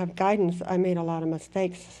didn't have guidance, I made a lot of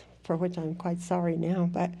mistakes, for which I'm quite sorry now,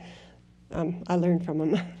 but I learned from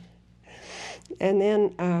them. And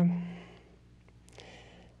then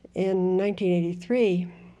in 1983,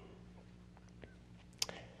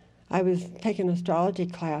 I was taking an astrology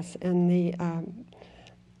class, and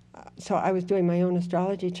so I was doing my own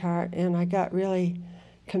astrology chart, and I got really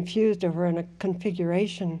confused over a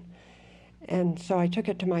configuration. And so I took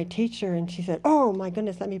it to my teacher, and she said, oh my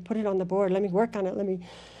goodness, let me put it on the board, let me work on it, let me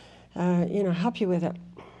help you with it.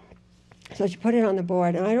 So she put it on the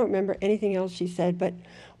board, and I don't remember anything else she said, but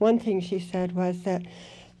one thing she said was that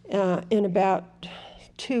in about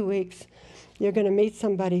 2 weeks, you're going to meet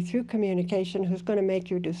somebody through communication who's going to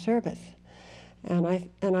make you do service. And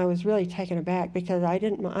I was really taken aback because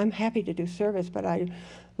I'm happy to do service, but I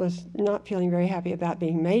was not feeling very happy about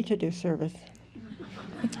being made to do service.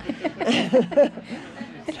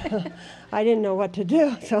 So I didn't know what to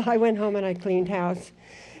do, so I went home and I cleaned house.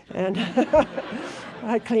 And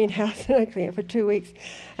I cleaned house and I cleaned it for 2 weeks.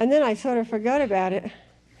 And then I sort of forgot about it.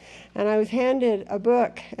 And I was handed a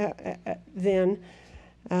book then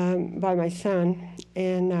by my son,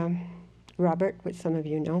 and Robert, which some of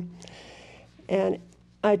you know. And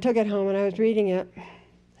I took it home and I was reading it.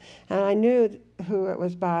 And I knew who it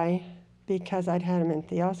was by because I'd had him in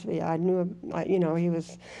Theosophy. I knew, he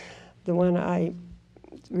was the one I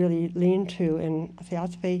really leaned to in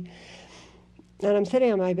Theosophy. And I'm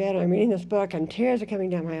sitting on my bed, and I'm reading this book, and tears are coming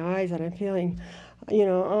down my eyes, and I'm feeling,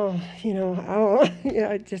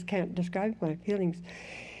 I just can't describe my feelings.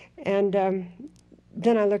 And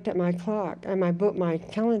then I looked at my clock, and my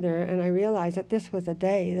calendar, and I realized that this was a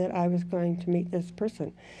day that I was going to meet this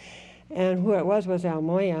person. And who it was Al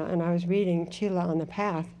Moya, and I was reading Chila on the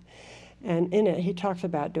Path, and in it he talks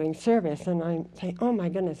about doing service, and I'm saying, oh my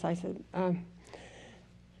goodness, I said,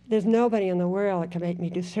 there's nobody in the world that can make me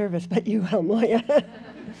do service but you, Al Moya.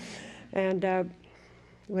 And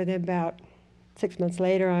within about 6 months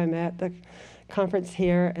later, I'm at the conference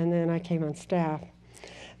here, and then I came on staff.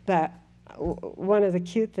 But one of the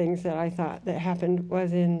cute things that I thought that happened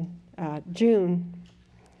was in June,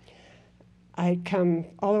 I'd come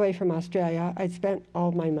all the way from Australia. I'd spent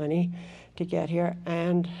all my money to get here,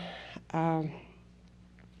 and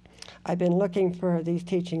I've been looking for these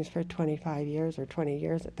teachings for 25 years or 20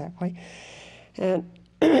 years at that point. And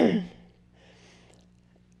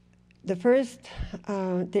the first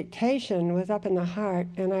dictation was up in the heart,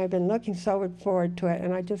 and I've been looking so forward to it,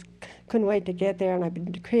 and I just couldn't wait to get there, and I've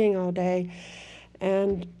been decreeing all day.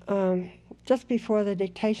 And just before the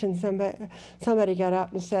dictation, somebody got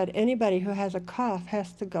up and said, anybody who has a cough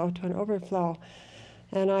has to go to an overflow.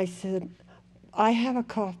 And I said, I have a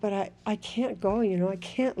cough, but I can't go, I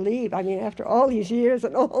can't leave. I mean, after all these years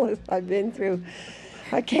and all this I've been through,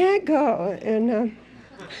 I can't go. And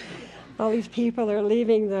all these people are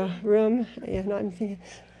leaving the room, and I'm thinking,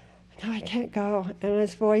 no, I can't go. And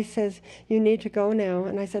his voice says, you need to go now.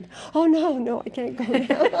 And I said, oh, no, I can't go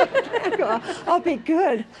now. I can't go. I'll be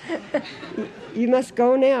good. You must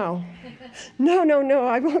go now. No,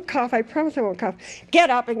 I won't cough. I promise I won't cough. Get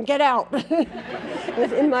up and get out. It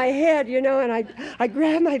was in my head, and I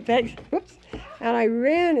grabbed my bags, whoops, and I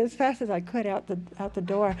ran as fast as I could out the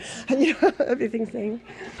door. Everything's saying.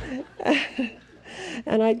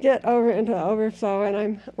 And I get over into the overflow, and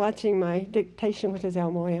I'm watching my dictation, which is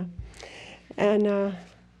Al Moya. And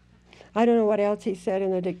I don't know what else he said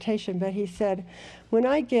in the dictation, but he said, when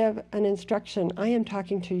I give an instruction, I am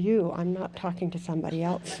talking to you. I'm not talking to somebody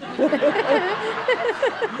else.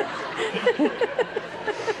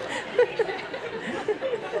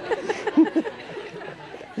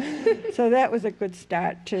 So that was a good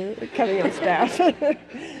start to coming on staff.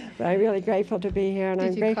 But I'm really grateful to be here. And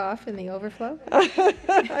Did you cough in the overflow?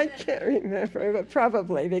 I can't remember, but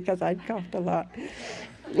probably because I coughed a lot.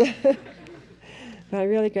 But I'm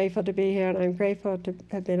really grateful to be here, and I'm grateful to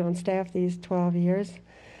have been on staff these 12 years,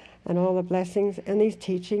 and all the blessings and these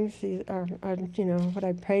teachings. These are what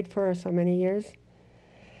I prayed for so many years,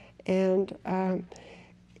 and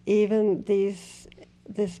even this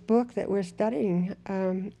book that we're studying.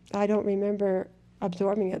 I don't remember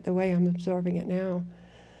absorbing it the way I'm absorbing it now.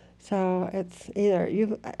 So it's either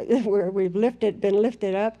we've been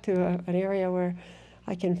lifted up to an area where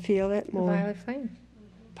I can feel it more. The violet flame.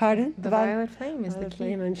 Pardon? The violet flame is the violet key.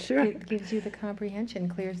 flame, I'm sure. It gives you the comprehension,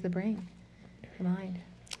 clears the brain, the mind.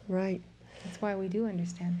 Right. That's why we do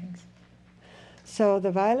understand things. So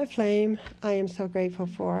the violet flame, I am so grateful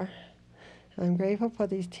for. I'm grateful for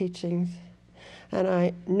these teachings. And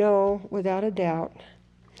I know without a doubt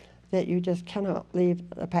that you just cannot leave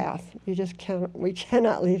the path. We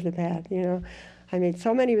cannot leave the path, I made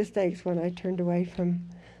so many mistakes when I turned away from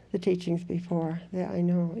the teachings before that I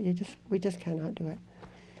know we just cannot do it.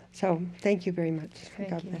 So thank you very much.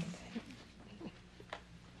 God bless.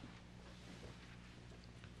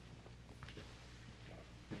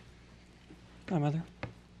 Hi, Mother,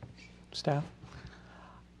 staff.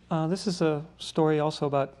 This is a story also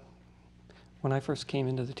about when I first came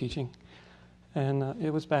into the teaching, and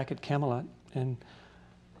it was back at Camelot. And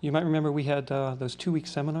you might remember we had those 2-week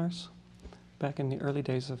seminars back in the early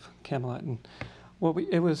days of Camelot, and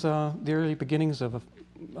it was the early beginnings of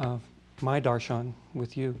my Darshan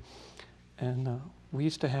with you. And we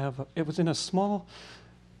used to have,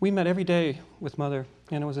 we met every day with Mother,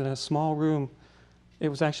 and it was in a small room It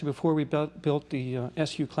was actually before we built the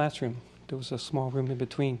SU classroom. There was a small room in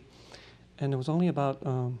between. And there was only about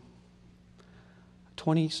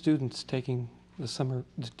 20 students taking the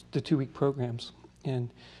 2-week programs. And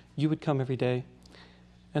you would come every day.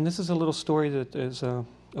 And this is a little story that is a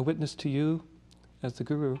witness to you as the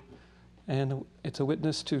guru, and it's a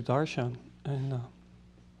witness to Darshan. And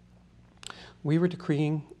we were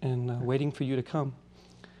decreeing and waiting for you to come.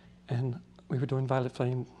 And we were doing Violet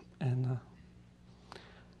Flame, and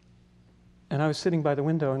I was sitting by the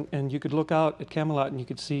window, and you could look out at Camelot, and you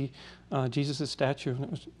could see Jesus' statue, and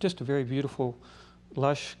it was just a very beautiful,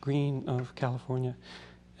 lush green of California.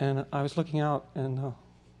 And I was looking out, and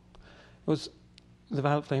the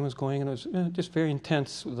Violet Flame was going, and it was just very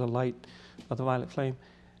intense with the light of the Violet Flame.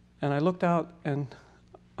 And I looked out, and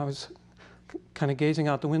I was kind of gazing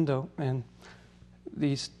out the window, and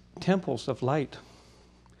these temples of light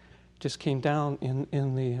just came down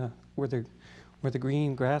in the where the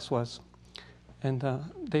green grass was, and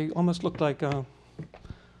they almost looked like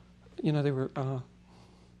they were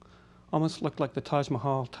almost looked like the Taj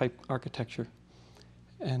Mahal type architecture.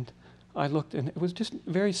 And I looked, and it was just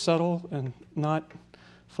very subtle and not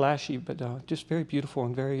flashy, but just very beautiful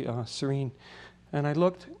and very serene. And I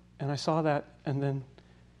looked, and I saw that, and then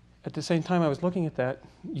at the same time I was looking at that,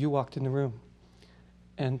 you walked in the room.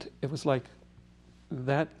 And it was like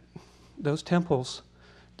those temples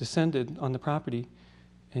descended on the property,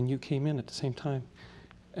 and you came in at the same time.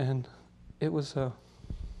 And it was,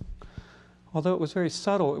 although it was very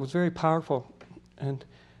subtle, it was very powerful. And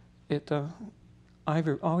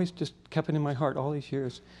I've always just kept it in my heart all these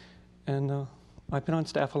years. And I've been on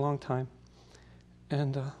staff a long time.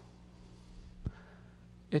 And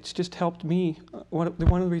it's just helped me. One of the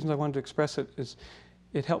reasons I wanted to express it is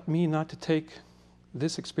it helped me not to take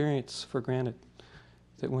this experience for granted.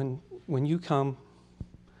 That when you come,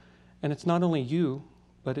 and it's not only you,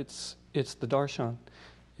 but it's the Darshan.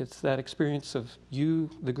 It's that experience of you,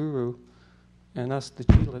 the guru, and us, the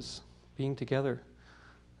chelas, being together,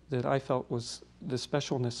 that I felt was the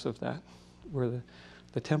specialness of that, where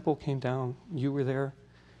the temple came down, you were there,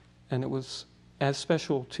 and it was as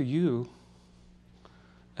special to you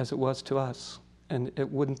as it was to us. And it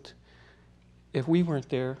wouldn't, if we weren't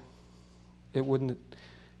there, it wouldn't,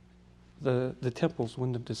 the temples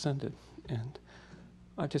wouldn't have descended. And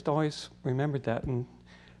I just always remembered that. And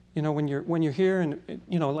when you're here, and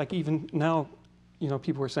like even now,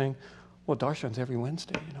 people are saying, well, Darshan's every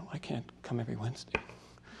Wednesday, I can't come every Wednesday.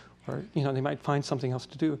 Or, they might find something else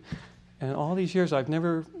to do. And all these years, I've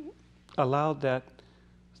never allowed that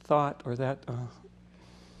thought or that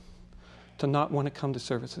to not want to come to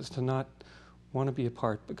services, to not want to be a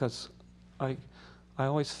part, because I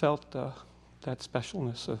always felt that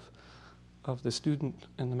specialness of the student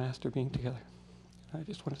and the master being together. I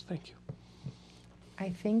just want to thank you. I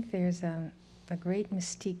think there's a great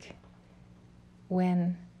mystique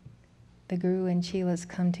when the guru and chelas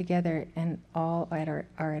come together and all are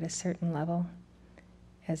at a certain level.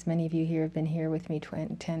 As many of you here have been here with me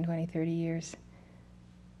 10, 20, 30 years.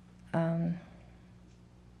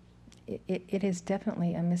 It is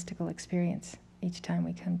definitely a mystical experience each time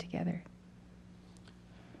we come together.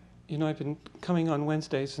 I've been coming on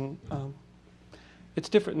Wednesdays, and it's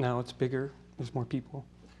different now. It's bigger. There's more people,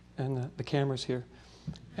 and the camera's here.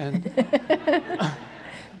 And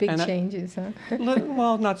big changes, huh?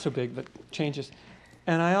 Well, not so big, but changes.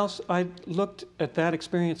 And I looked at that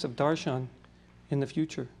experience of Darshan in the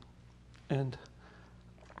future, and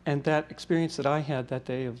that experience that I had that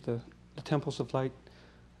day of the temples of light,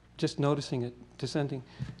 just noticing it descending,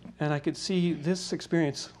 and I could see this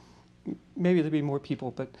experience. Maybe there'd be more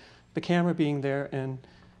people, but the camera being there, and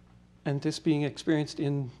this being experienced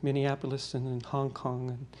in Minneapolis and in Hong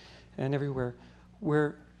Kong and everywhere,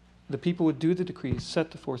 where the people would do the decrees,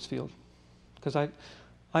 set the force field. Because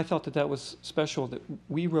I felt that was special, that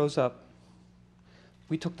we rose up,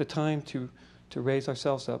 we took the time to raise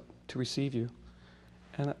ourselves up to receive you.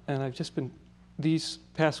 And I've just been, these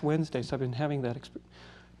past Wednesdays, I've been having that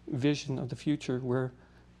vision of the future where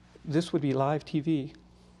this would be live TV,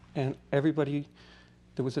 and everybody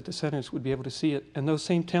that was at the centers would be able to see it, and those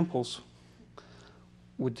same temples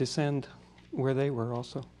would descend where they were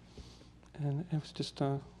also. And it was just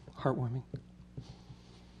heartwarming.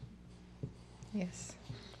 Yes.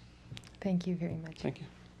 Thank you very much. Thank you.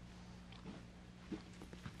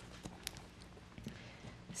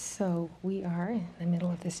 So we are in the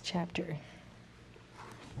middle of this chapter.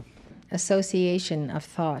 Association of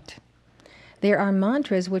thought. There are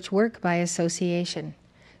mantras which work by association.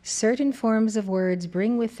 Certain forms of words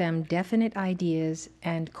bring with them definite ideas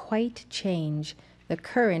and quite change the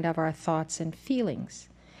current of our thoughts and feelings.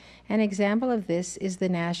 An example of this is the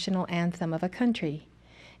national anthem of a country.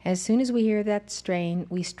 As soon as we hear that strain,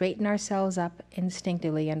 we straighten ourselves up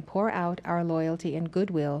instinctively and pour out our loyalty and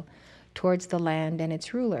goodwill towards the land and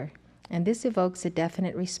its ruler. And this evokes a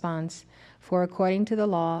definite response, for according to the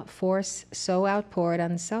law, force so outpoured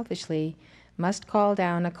unselfishly must call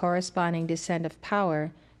down a corresponding descent of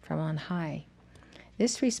power from on high.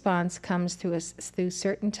 This response comes through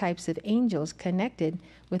certain types of angels connected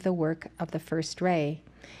with the work of the first ray,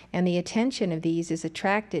 and the attention of these is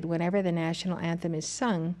attracted whenever the national anthem is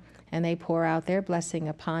sung, and they pour out their blessing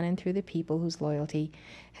upon and through the people whose loyalty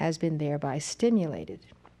has been thereby stimulated.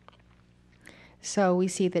 So we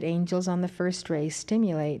see that angels on the first ray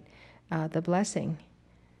stimulate the blessing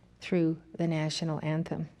through the national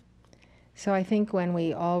anthem. So I think when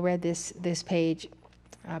we all read this page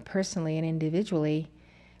personally and individually,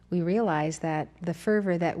 we realize that the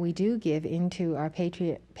fervor that we do give into our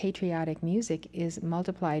patriotic music is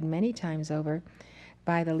multiplied many times over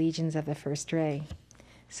by the legions of the first ray.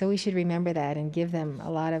 So we should remember that and give them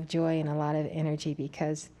a lot of joy and a lot of energy,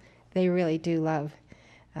 because they really do love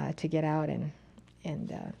to get out and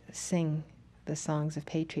sing the songs of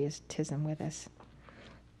patriotism with us.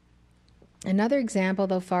 Another example,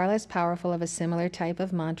 though far less powerful, of a similar type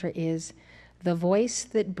of mantra is the voice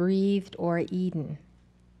that breathed o'er Eden.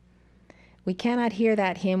 We cannot hear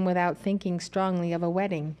that hymn without thinking strongly of a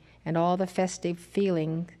wedding and all the festive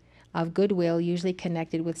feeling of goodwill usually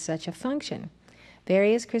connected with such a function.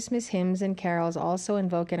 Various Christmas hymns and carols also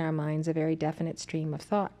invoke in our minds a very definite stream of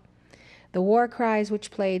thought. The war cries which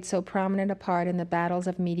played so prominent a part in the battles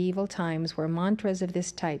of medieval times were mantras of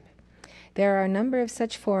this type. There are a number of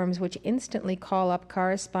such forms which instantly call up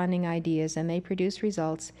corresponding ideas, and they produce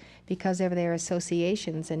results because of their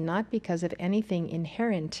associations and not because of anything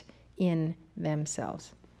inherent in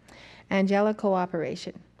themselves. Angelic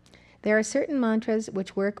cooperation. There are certain mantras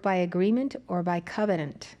which work by agreement or by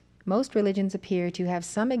covenant. Most religions appear to have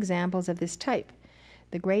some examples of this type.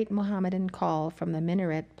 The great Mohammedan call from the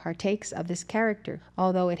minaret partakes of this character,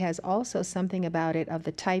 although it has also something about it of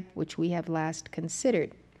the type which we have last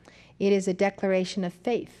considered. It is a declaration of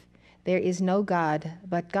faith. There is no God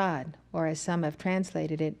but God, or as some have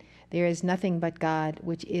translated it, there is nothing but God,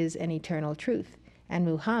 which is an eternal truth, and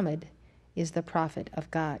Muhammad is the prophet of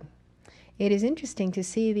God. It is interesting to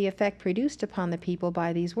see the effect produced upon the people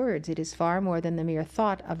by these words. It is far more than the mere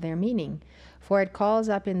thought of their meaning, for it calls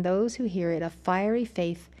up in those who hear it a fiery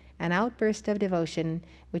faith, an outburst of devotion,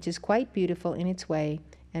 which is quite beautiful in its way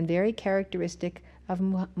and very characteristic of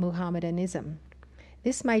Muhammadanism.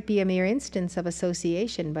 This might be a mere instance of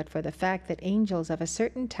association, but for the fact that angels of a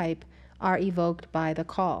certain type are evoked by the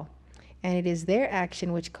call, and it is their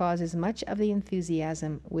action which causes much of the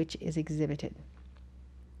enthusiasm which is exhibited.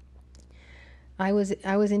 I was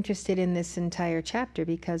interested in this entire chapter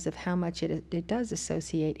because of how much it does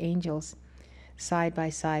associate angels side by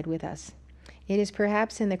side with us. It is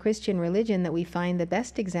perhaps in the Christian religion that we find the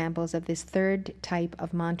best examples of this third type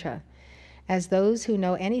of mantra, as those who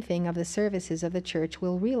know anything of the services of the Church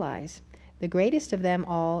will realize. The greatest of them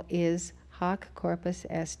all is Hac corpus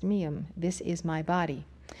est meum, this is my body.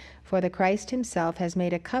 For the Christ himself has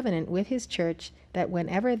made a covenant with his Church that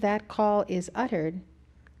whenever that call is uttered,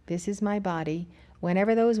 this is my body,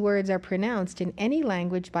 whenever those words are pronounced in any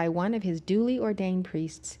language by one of his duly ordained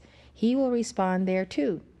priests, he will respond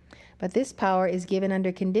thereto. But this power is given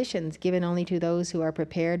under conditions, given only to those who are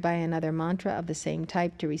prepared by another mantra of the same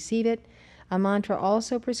type to receive it, a mantra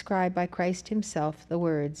also prescribed by Christ himself, the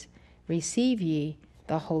words, "Receive ye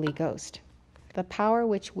the Holy Ghost." The power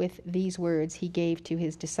which with these words he gave to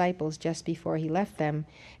his disciples just before he left them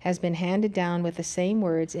has been handed down with the same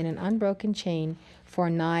words in an unbroken chain for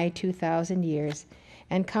nigh 2,000 years,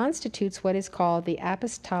 and constitutes what is called the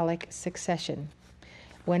apostolic succession.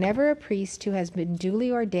 Whenever a priest who has been duly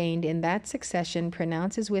ordained in that succession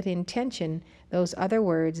pronounces with intention those other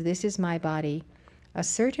words, "This is my body," a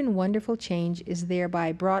certain wonderful change is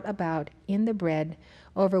thereby brought about in the bread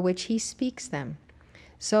over which he speaks them,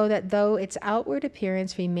 so that though its outward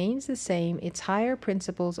appearance remains the same, its higher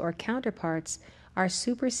principles or counterparts are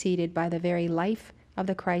superseded by the very life of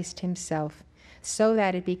the Christ himself, so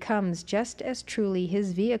that it becomes just as truly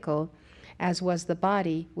his vehicle as was the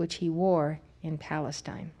body which he wore in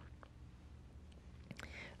Palestine.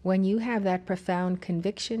 When you have that profound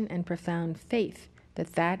conviction and profound faith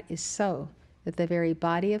that that is so, that the very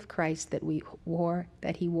body of Christ that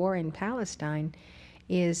he wore in Palestine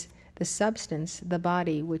is the substance, the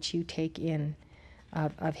body which you take in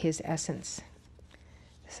of his essence.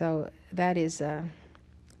 So that is a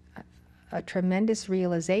tremendous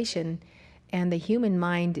realization, and the human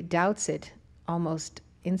mind doubts it almost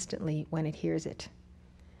instantly when it hears it.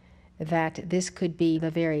 that this could be the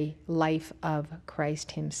very life of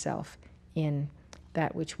Christ himself in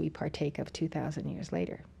that which we partake of 2,000 years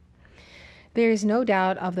later. There is no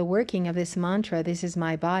doubt of the working of this mantra, "This is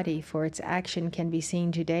my body," for its action can be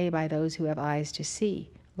seen today by those who have eyes to see.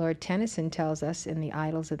 Lord Tennyson tells us in The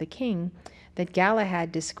Idylls of the King that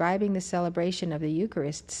Galahad, describing the celebration of the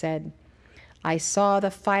Eucharist, said, "I saw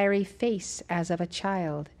the fiery face as of a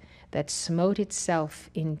child that smote itself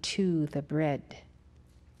into the bread."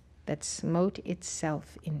 That smote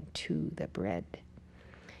itself into the bread.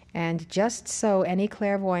 And just so, any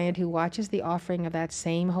clairvoyant who watches the offering of that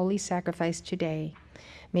same holy sacrifice today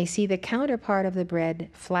may see the counterpart of the bread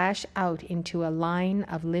flash out into a line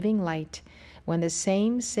of living light when the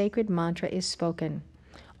same sacred mantra is spoken.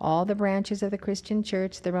 All the branches of the Christian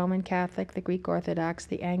Church, the Roman Catholic, the Greek Orthodox,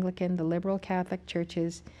 the Anglican, the liberal Catholic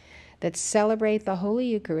churches that celebrate the Holy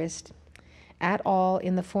Eucharist at all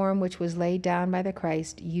in the form which was laid down by the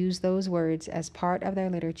Christ, use those words as part of their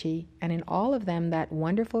liturgy, and in all of them that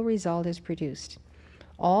wonderful result is produced.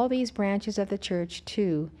 All these branches of the Church,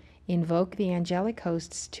 too, invoke the angelic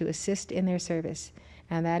hosts to assist in their service,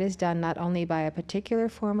 and that is done not only by a particular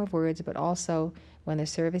form of words, but also, when the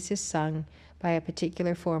service is sung, by a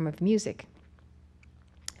particular form of music,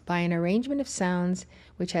 by an arrangement of sounds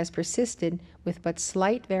which has persisted with but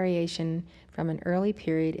slight variation from an early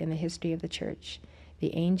period in the history of the Church.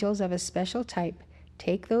 The angels of a special type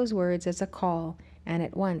take those words as a call and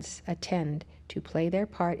at once attend to play their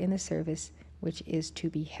part in the service which is to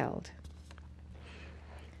be held.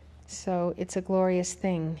 So it's a glorious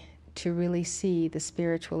thing to really see the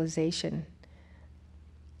spiritualization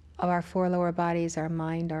of our four lower bodies, our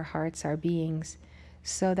mind, our hearts, our beings,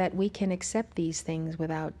 so that we can accept these things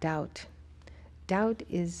without doubt. Doubt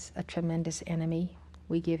is a tremendous enemy.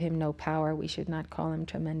 We give him no power. We should not call him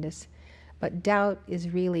tremendous. But doubt is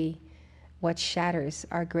really what shatters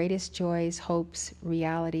our greatest joys, hopes,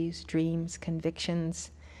 realities, dreams,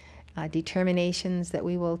 convictions, determinations that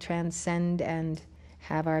we will transcend and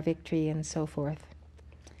have our victory and so forth.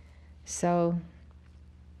 So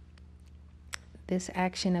this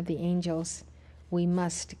action of the angels, we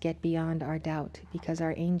must get beyond our doubt, because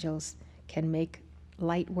our angels can make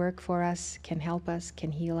light work for us, can help us,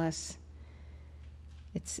 can heal us.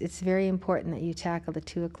 It's very important that you tackle the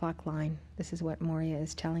 2 o'clock line. This is what Moria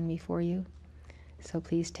is telling me for you. So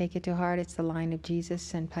please take it to heart. It's the line of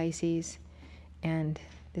Jesus and Pisces, and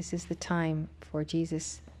this is the time for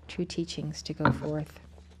Jesus' true teachings to go forth.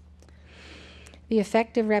 The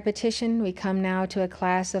effect of repetition, we come now to a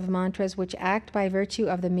class of mantras which act by virtue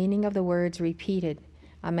of the meaning of the words repeated.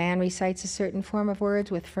 A man recites a certain form of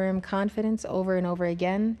words with firm confidence over and over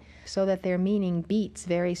again, so that their meaning beats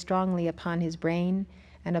very strongly upon his brain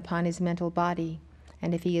and upon his mental body.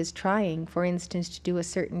 And if he is trying, for instance, to do a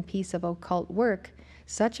certain piece of occult work,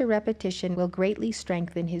 such a repetition will greatly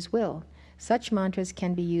strengthen his will. Such mantras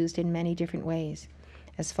can be used in many different ways.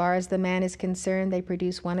 As far as the man is concerned, they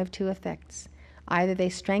produce one of two effects. Either they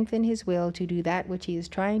strengthen his will to do that which he is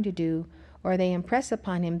trying to do, or they impress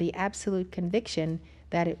upon him the absolute conviction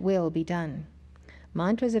that it will be done.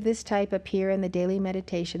 Mantras of this type appear in the daily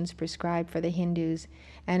meditations prescribed for the Hindus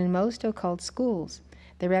and in most occult schools.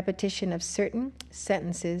 The repetition of certain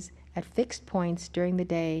sentences at fixed points during the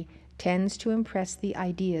day tends to impress the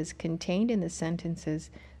ideas contained in the sentences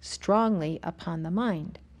strongly upon the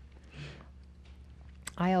mind.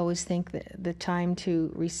 I always think that the time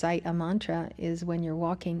to recite a mantra is when you're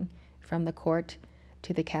walking from the court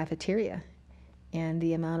to the cafeteria, and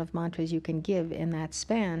the amount of mantras you can give in that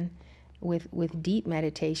span with deep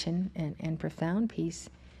meditation and profound peace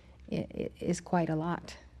is quite a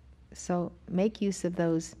lot. So make use of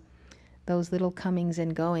those little comings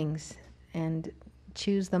and goings, and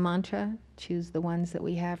choose the mantra, choose the ones that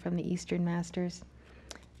we have from the Eastern Masters,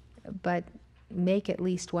 but make at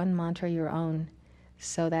least one mantra your own,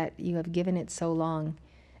 so that you have given it so long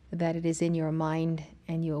that it is in your mind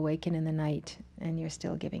and you awaken in the night and you're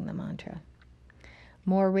still giving the mantra.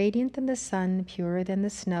 More radiant than the sun, purer than the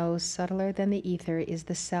snow, subtler than the ether is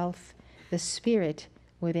the self, the spirit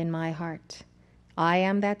within my heart. I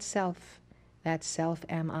am that self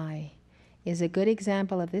am I, is a good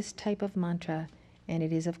example of this type of mantra, and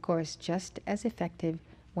it is, of course, just as effective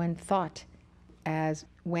when thought as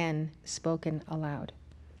when spoken aloud.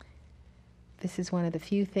 This is one of the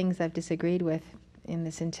few things I've disagreed with in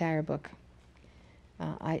this entire book.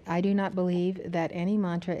 I do not believe that any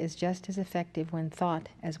mantra is just as effective when thought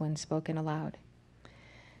as when spoken aloud.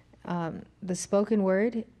 The spoken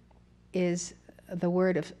word is the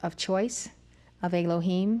word of choice of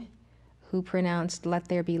Elohim, who pronounced, "Let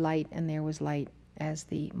there be light," and there was light, as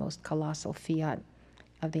the most colossal fiat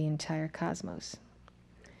of the entire cosmos.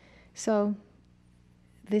 So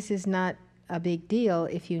this is not a big deal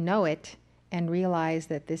if you know it and realize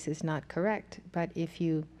that this is not correct. But if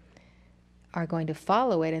you are going to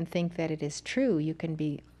follow it and think that it is true, you can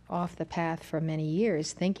be off the path for many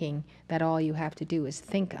years thinking that all you have to do is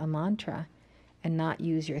think a mantra and not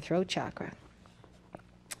use your throat chakra.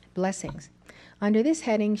 Blessings. Under this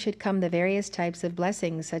heading should come the various types of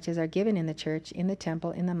blessings such as are given in the church, in the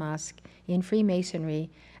temple, in the mosque, in Freemasonry,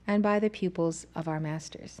 and by the pupils of our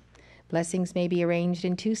masters. Blessings may be arranged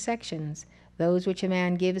in two sections, those which a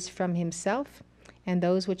man gives from himself and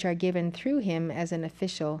those which are given through him as an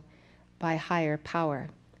official by higher power.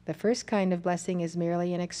 The first kind of blessing is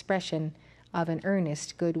merely an expression of an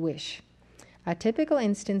earnest good wish. A typical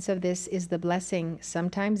instance of this is the blessing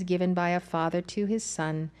sometimes given by a father to his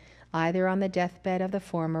son, either on the deathbed of the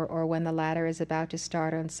former or when the latter is about to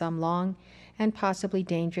start on some long and possibly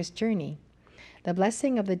dangerous journey. The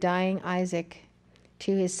blessing of the dying Isaac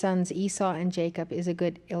to his sons Esau and Jacob is a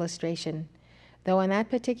good illustration, though in that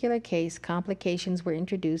particular case complications were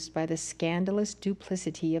introduced by the scandalous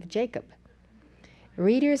duplicity of Jacob.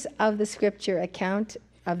 Readers of the scripture account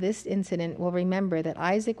of this incident will remember that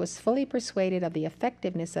Isaac was fully persuaded of the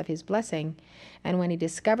effectiveness of his blessing, and when he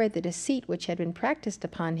discovered the deceit which had been practiced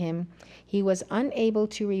upon him, he was unable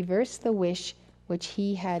to reverse the wish which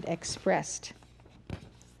he had expressed.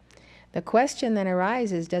 The question then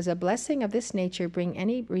arises, does a blessing of this nature bring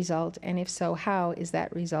any result, and if so, how is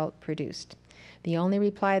that result produced? The only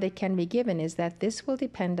reply that can be given is that this will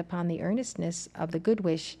depend upon the earnestness of the good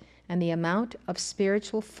wish and the amount of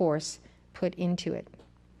spiritual force put into it.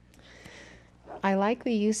 I like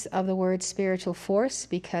the use of the word spiritual force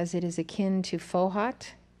because it is akin to fohat,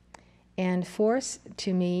 and force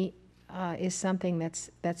to me is something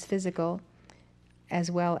that's physical as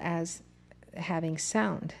well as having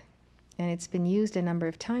sound. And it's been used a number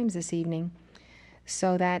of times this evening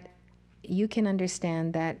so that you can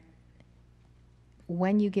understand that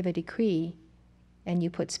when you give a decree and you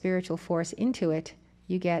put spiritual force into it,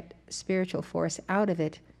 you get spiritual force out of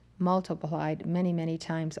it multiplied many, many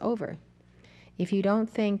times over. If you don't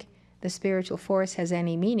think the spiritual force has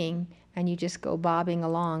any meaning and you just go bobbing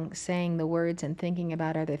along saying the words and thinking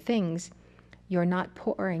about other things, you're not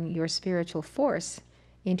pouring your spiritual force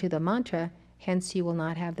into the mantra, hence you will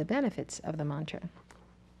not have the benefits of the mantra.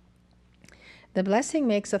 The blessing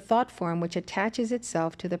makes a thought form which attaches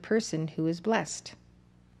itself to the person who is blessed.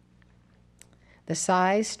 The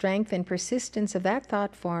size, strength, and persistence of that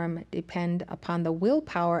thought form depend upon the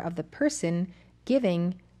willpower of the person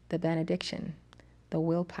giving the benediction, the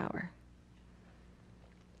willpower.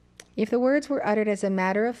 If the words were uttered as a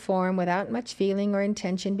matter of form without much feeling or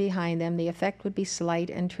intention behind them, the effect would be slight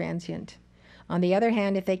and transient. On the other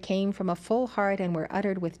hand, if they came from a full heart and were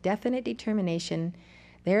uttered with definite determination,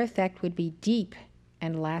 their effect would be deep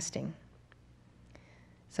and lasting.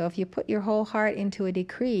 So if you put your whole heart into a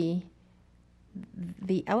decree,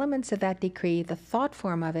 the elements of that decree, the thought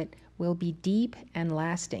form of it, will be deep and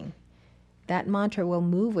lasting. That mantra will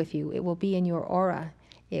move with you. It will be in your aura.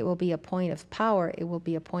 It will be a point of power. It will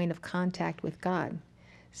be a point of contact with God.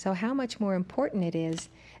 So how much more important it is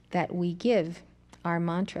that we give our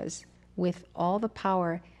mantras with all the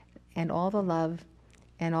power and all the love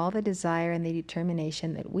and all the desire and the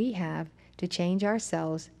determination that we have to change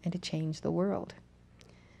ourselves and to change the world.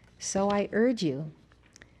 So I urge you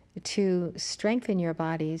to strengthen your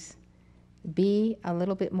bodies, be a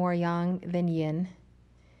little bit more yang than yin,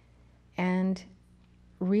 and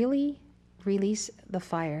really release the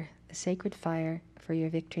fire, the sacred fire for your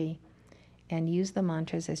victory, and use the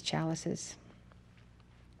mantras as chalices.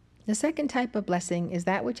 The second type of blessing is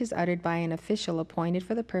that which is uttered by an official appointed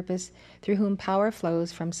for the purpose, through whom power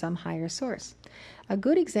flows from some higher source. A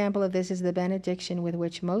good example of this is the benediction with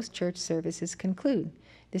which most church services conclude.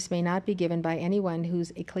 This may not be given by anyone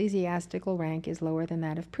whose ecclesiastical rank is lower than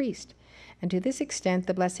that of priest. And to this extent,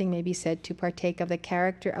 the blessing may be said to partake of the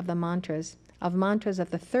character of the mantras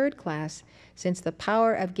of the third class, since the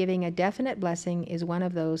power of giving a definite blessing is one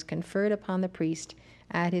of those conferred upon the priest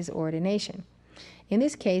at his ordination. In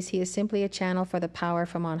this case, he is simply a channel for the power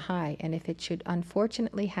from on high, and if it should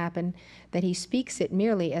unfortunately happen that he speaks it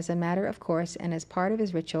merely as a matter of course and as part of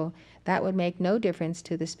his ritual, that would make no difference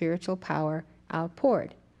to the spiritual power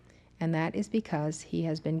outpoured. And that is because he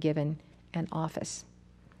has been given an office.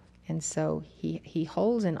 And so he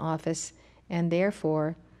holds an office, and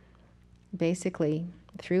therefore, basically,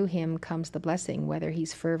 through him comes the blessing, whether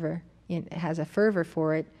he's has a fervor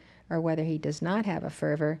for it or whether he does not have a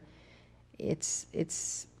fervor.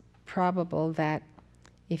 It's probable that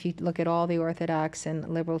if you look at all the Orthodox and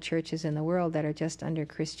liberal churches in the world that are just under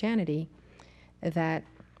Christianity, that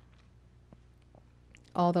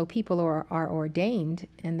although people are ordained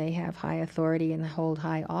and they have high authority and hold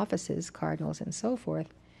high offices, cardinals and so forth,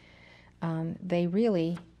 they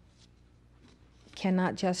really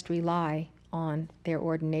cannot just rely on their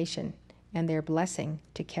ordination and their blessing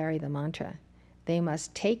to carry the mantra. They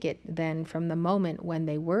must take it then from the moment when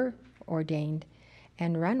they were ordained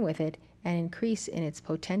and run with it and increase in its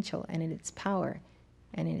potential and in its power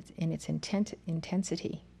and in its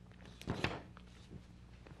intensity.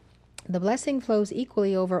 The blessing flows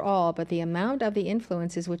equally over all, but the amount of the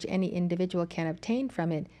influences which any individual can obtain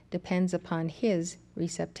from it depends upon his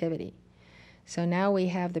receptivity. So now we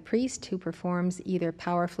have the priest who performs either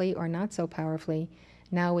powerfully or not so powerfully.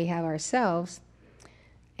 Now we have ourselves,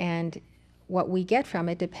 and what we get from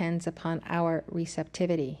it depends upon our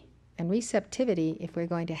receptivity. And receptivity, if we're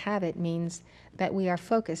going to have it, means that we are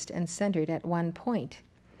focused and centered at one point,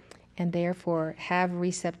 and therefore have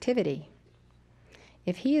receptivity.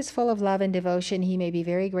 If he is full of love and devotion, he may be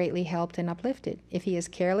very greatly helped and uplifted. If he is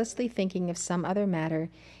carelessly thinking of some other matter,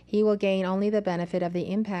 he will gain only the benefit of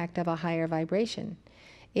the impact of a higher vibration.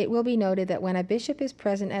 It will be noted that when a bishop is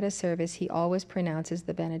present at a service, he always pronounces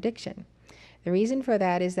the benediction. The reason for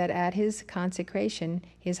that is that at his consecration,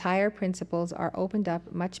 his higher principles are opened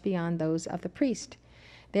up much beyond those of the priest.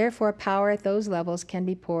 Therefore, power at those levels can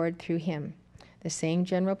be poured through him. The same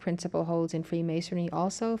general principle holds in Freemasonry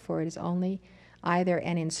also, for it is only either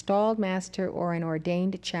an installed master or an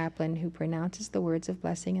ordained chaplain who pronounces the words of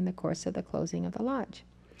blessing in the course of the closing of the lodge.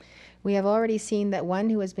 We have already seen that one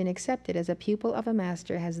who has been accepted as a pupil of a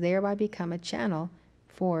master has thereby become a channel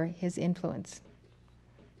for his influence.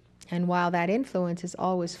 And while that influence is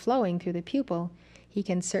always flowing through the pupil, he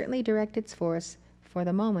can certainly direct its force for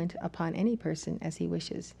the moment upon any person as he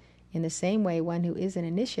wishes. In the same way, one who is an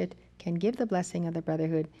initiate can give the blessing of the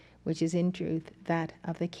brotherhood, which is in truth that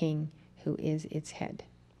of the king, who is its head.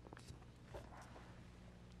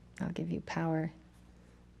 I'll give you power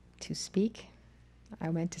to speak. I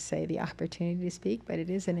meant to say the opportunity to speak, but it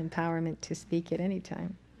is an empowerment to speak at any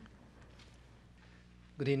time.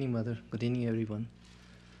 Good evening, Mother. Good evening, everyone.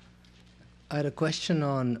 I had a question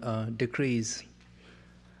on decrees.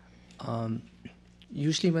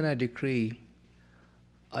 Usually when I decree,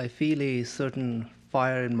 I feel a certain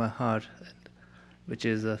fire in my heart, which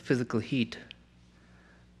is a physical heat.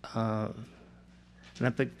 And I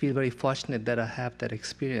feel very fortunate that I have that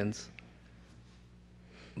experience.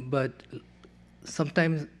 But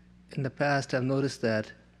sometimes in the past, I've noticed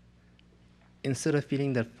that instead of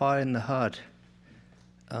feeling that fire in the heart,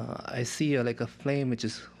 I see like a flame which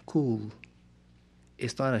is cool.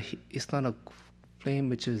 It's not a flame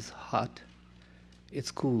which is hot. It's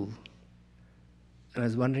cool. And I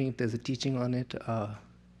was wondering if there's a teaching on it.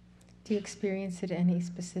 Do you experience it at any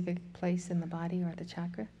specific place in the body or the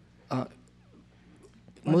chakra?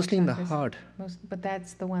 Mostly in the heart. But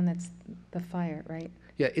that's the one that's the fire, right?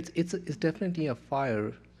 Yeah, it's definitely a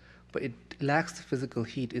fire, but it lacks the physical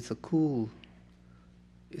heat. It's a cool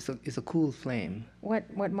flame.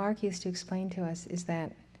 What Mark used to explain to us is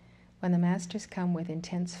that when the masters come with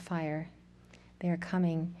intense fire, they are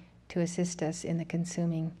coming to assist us in the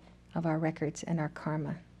consuming of our records and our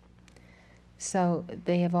karma. So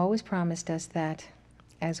they have always promised us that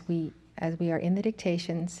as we are in the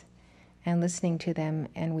dictations and listening to them,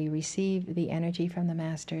 and we receive the energy from the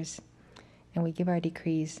masters, and we give our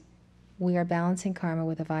decrees, we are balancing karma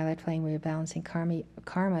with a violet flame. We are balancing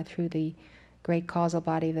karma through the great causal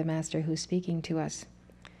body of the master who's speaking to us.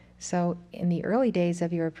 So in the early days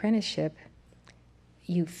of your apprenticeship,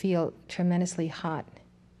 you feel tremendously hot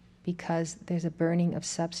because there's a burning of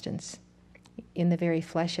substance in the very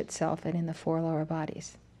flesh itself and in the four lower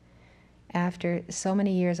bodies. After so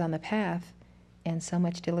many years on the path and so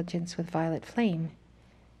much diligence with violet flame,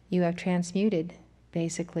 you have transmuted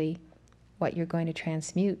basically what you're going to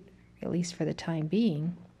transmute, at least for the time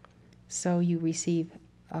being, so you receive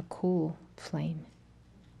a cool flame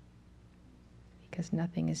because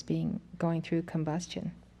nothing is going through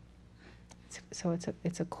combustion. So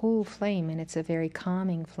it's a cool flame, and it's a very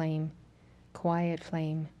calming flame, quiet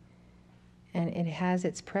flame, and it has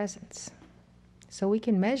its presence. So we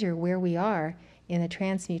can measure where we are in the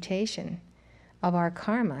transmutation of our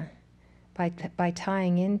karma by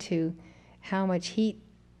tying into how much heat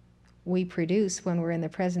we produce when we're in the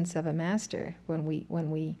presence of a master. When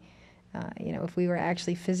we if we were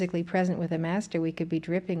actually physically present with a master, we could be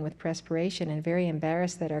dripping with perspiration and very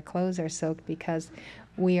embarrassed that our clothes are soaked because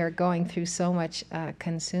we are going through so much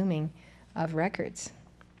consuming of records.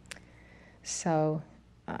 So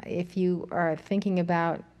if you are thinking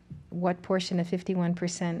about what portion of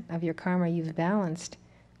 51% of your karma you've balanced,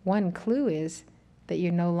 one clue is that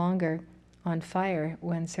you're no longer on fire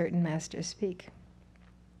when certain masters speak.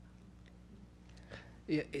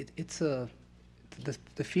 Yeah,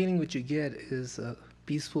 the feeling which you get is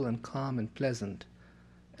peaceful and calm and pleasant.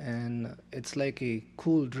 And it's like a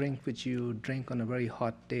cool drink which you drink on a very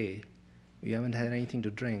hot day. You haven't had anything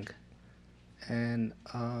to drink. And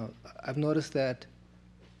I've noticed that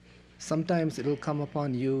sometimes it'll come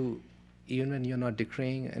upon you even when you're not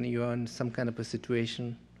decreeing and you're in some kind of a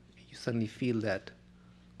situation. You suddenly feel that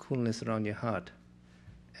coolness around your heart.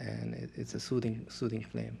 And it's a soothing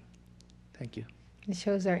flame. Thank you. It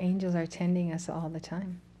shows our angels are tending us all the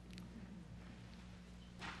time.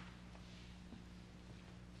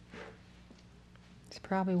 It's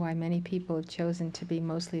probably why many people have chosen to be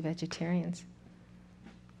mostly vegetarians,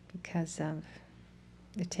 because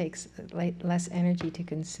it takes less energy to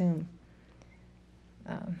consume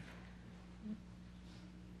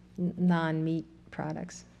non-meat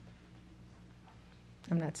products.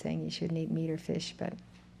 I'm not saying you shouldn't eat meat or fish, but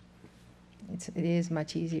it is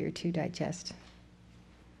much easier to digest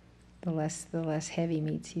the less heavy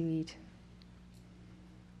meats you eat.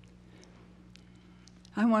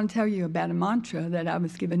 I want to tell you about a mantra that I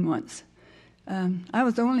was given once. I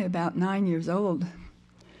was only about 9 years old.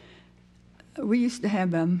 We used to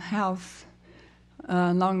have a house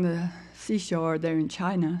along the seashore there in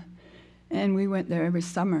China, and we went there every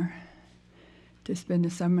summer to spend the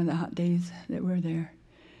summer, the hot days that were there.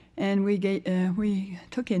 And we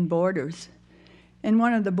took in boarders, and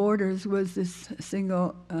one of the boarders was this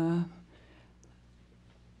single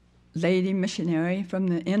lady missionary from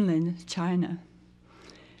the inland China.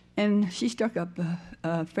 And she struck up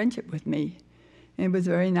a friendship with me. It was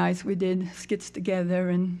very nice. We did skits together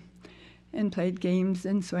and played games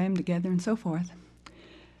and swam together and so forth.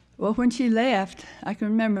 Well, when she left, I can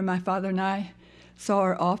remember my father and I saw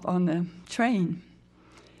her off on the train.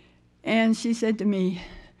 And she said to me,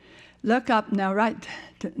 look up now,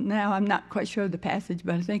 now I'm not quite sure of the passage,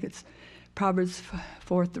 but I think it's Proverbs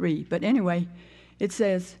 4:3. But anyway, it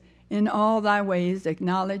says, in all thy ways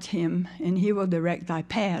acknowledge him, and he will direct thy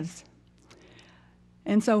paths.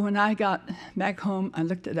 And so when I got back home, I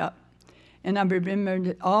looked it up, and I remembered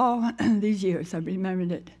it all these years. I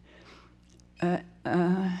remembered it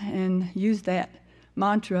and used that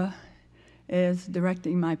mantra as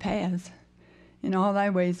directing my paths. In all thy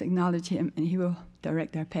ways acknowledge him, and he will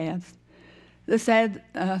direct our paths. The sad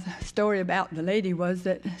story about the lady was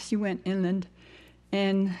that she went inland,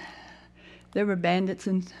 and there were bandits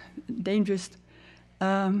and dangerous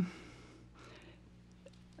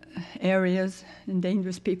areas and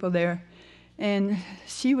dangerous people there. And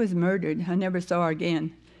she was murdered. I never saw her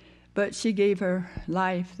again. But she gave her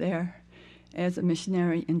life there as a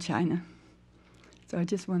missionary in China. So I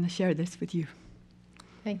just want to share this with you.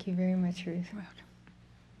 Thank you very much, Ruth. You're welcome.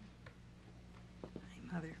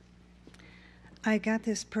 Hi, Mother. I got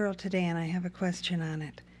this pearl today, and I have a question on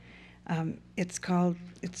it. It's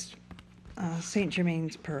St.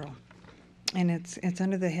 Germain's Pearl, and it's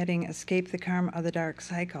under the heading Escape the Karma of the Dark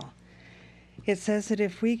Cycle. It says that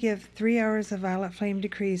if we give 3 hours of violet flame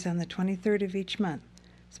decrees on the 23rd of each month,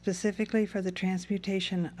 specifically for the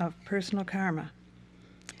transmutation of personal karma,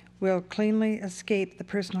 we'll cleanly escape the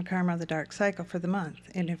personal karma of the dark cycle for the month.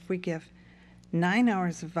 And if we give 9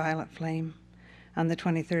 hours of violet flame on the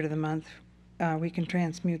 23rd of the month, we can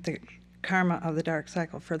transmute the karma of the dark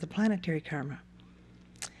cycle for the planetary karma.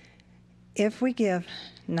 If we give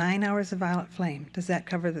 9 hours of violet flame, does that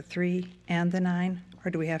cover the 3 and the 9, or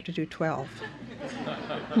do we have to do 12?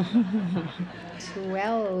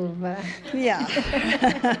 12. Yeah.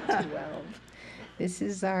 12. This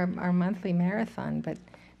is our monthly marathon,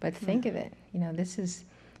 but think of it. You know, this is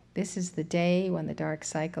the day when the dark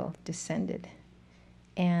cycle descended.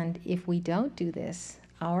 And if we don't do this,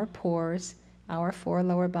 our pores, our 4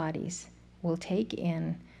 lower bodies, will take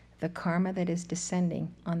in the karma that is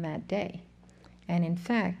descending on that day. And in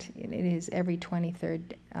fact, it is every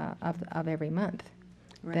 23rd of every month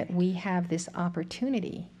that we have this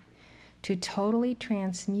opportunity to totally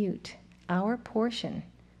transmute our portion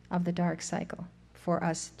of the dark cycle for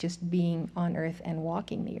us just being on earth and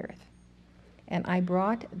walking the earth. And I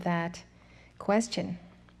brought that question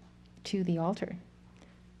to the altar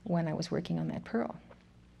when I was working on that pearl.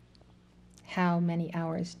 How many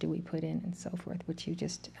hours do we put in, and so forth, which you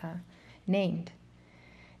just named.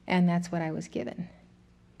 And that's what I was given.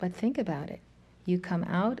 But think about it. You come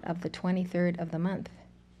out of the 23rd of the month,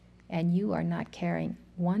 and you are not carrying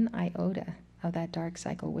 1 iota of that dark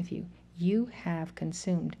cycle with you. You have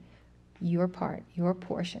consumed your part, your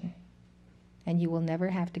portion, and you will never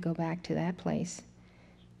have to go back to that place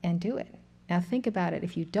and do it. Now think about it.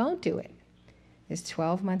 If you don't do it, it's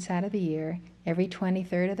 12 months out of the year. Every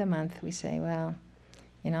 23rd of the month, we say, well,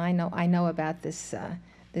 you know, I know about this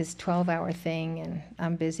this 12-hour thing, and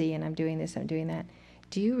I'm busy, and I'm doing this, I'm doing that.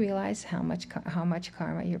 Do you realize how much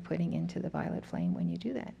karma you're putting into the violet flame when you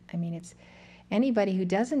do that? I mean, it's anybody who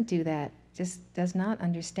doesn't do that just does not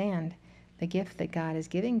understand the gift that God is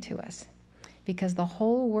giving to us, because the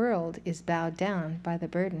whole world is bowed down by the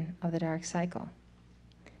burden of the dark cycle.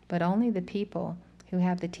 But only the people who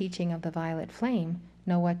have the teaching of the violet flame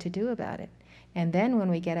know what to do about it. And then when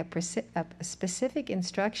we get a specific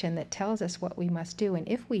instruction that tells us what we must do, and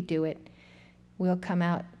if we do it, we'll come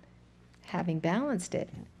out having balanced it.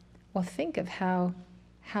 Well, think of how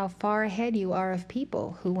far ahead you are of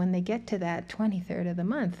people who, when they get to that 23rd of the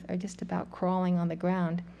month, are just about crawling on the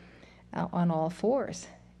ground on all fours,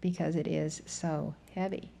 because it is so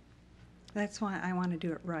heavy. That's why I want to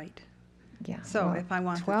do it right. Yeah. So well, if I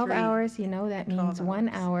want 12 hours, you know, that means 12 1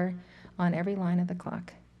 hours. hour on every line of the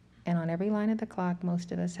clock. And on every line of the clock,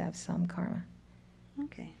 most of us have some karma.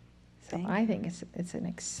 Okay. So Thank I think it's an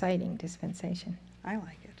exciting dispensation. I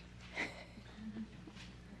like it.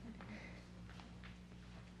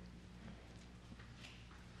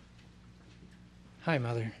 Hi,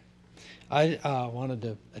 Mother. I wanted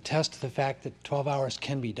to attest to the fact that 12 hours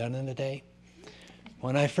can be done in a day.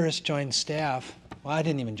 When I first joined staff, well, I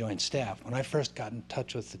didn't even join staff. When I first got in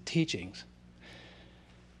touch with the teachings,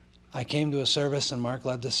 I came to a service, and Mark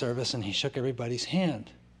led the service, and he shook everybody's hand.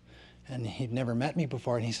 And he'd never met me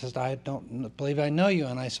before, and he says, I don't believe I know you.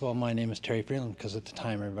 And I said, well, my name is Terry Freeland, because at the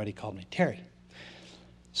time everybody called me Terry.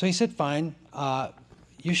 So he said, fine,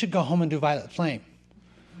 you should go home and do Violet Flame.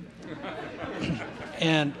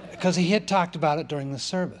 And because he had talked about it during the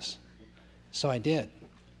service. So I did.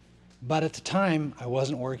 But at the time, I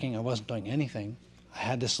wasn't working, I wasn't doing anything. I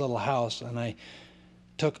had this little house, and I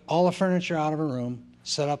took all the furniture out of a room,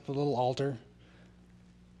 set up a little altar,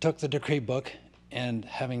 took the decree book, and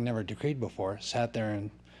having never decreed before, sat there and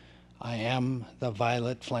I am the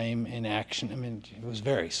violet flame in action. I mean, it was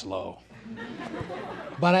very slow.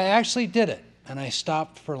 But I actually did it, and I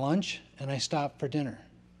stopped for lunch, and I stopped for dinner.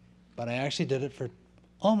 But I actually did it for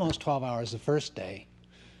almost 12 hours the first day.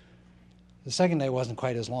 The second day wasn't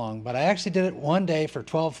quite as long, but I actually did it one day for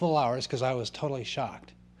 12 full hours because I was totally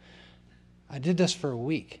shocked. I did this for a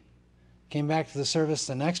week. Came back to the service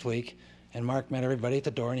the next week, and Mark met everybody at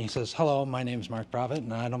the door, and he says, hello, my name's Mark Prophet,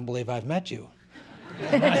 and I don't believe I've met you.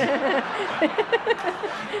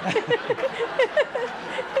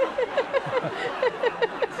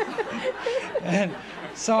 And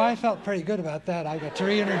so I felt pretty good about that. I got to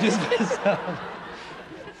reintroduce myself.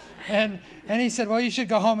 And he said, well, you should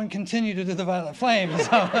go home and continue to do the violet flame.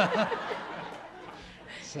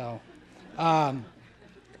 So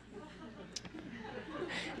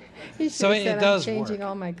it does I'm changing work.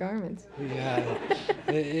 all my garments. Yeah,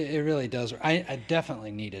 it really does. I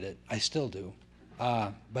definitely needed it. I still do,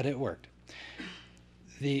 but it worked.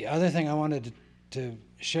 The other thing I wanted to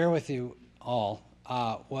share with you all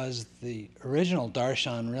was the original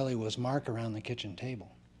Darshan really was Mark around the kitchen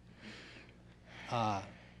table.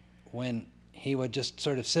 When he would just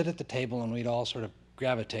sort of sit at the table and we'd all sort of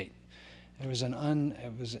gravitate. It was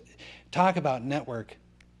talk about network.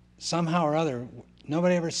 Somehow or other,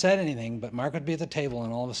 nobody ever said anything, but Mark would be at the table,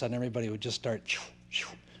 and all of a sudden everybody would just start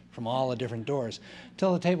from all the different doors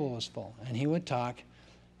till the table was full. And he would talk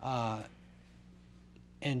and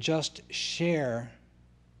just share,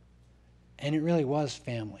 and it really was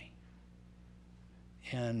family.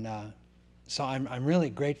 And so I'm really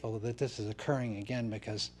grateful that this is occurring again,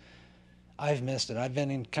 because I've missed it. I've been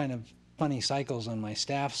in kind of funny cycles on my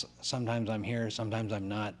staff. Sometimes I'm here, sometimes I'm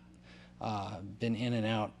not. Been in and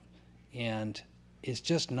out. And it's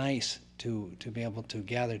just nice to be able to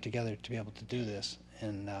gather together to be able to do this.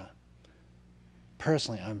 And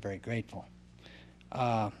personally, I'm very grateful.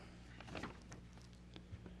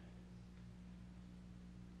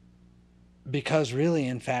 Because really,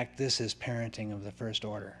 in fact, this is parenting of the first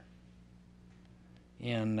order.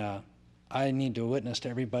 And I need to witness to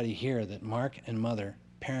everybody here that Mark and Mother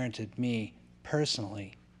parented me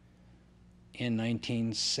personally in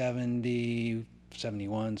 1970,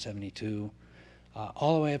 71, 72,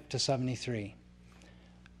 all the way up to 73,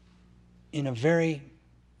 in a very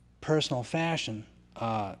personal fashion.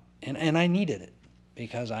 And I needed it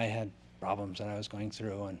because I had problems that I was going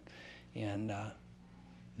through, and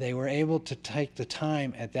they were able to take the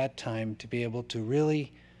time at that time to be able to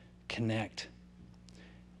really connect.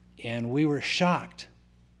 And we were shocked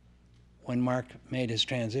when Mark made his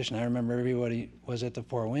transition. I remember everybody was at the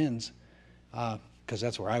Four Winds, because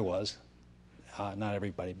that's where I was. Not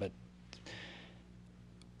everybody, but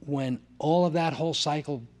when all of that whole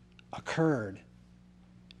cycle occurred,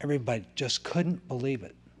 everybody just couldn't believe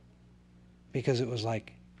it, because it was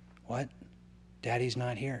like, what? Daddy's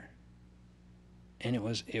not here. And it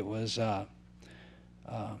was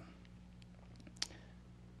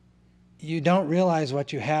you don't realize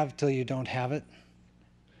what you have till you don't have it.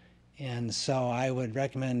 And so I would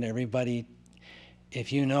recommend everybody,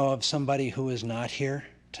 if you know of somebody who is not here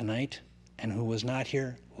tonight and who was not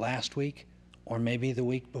here last week or maybe the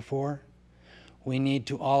week before, we need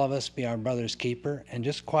to, all of us, be our brother's keeper and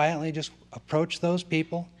just quietly just approach those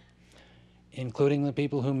people, including the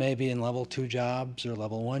people who may be in level 2 jobs or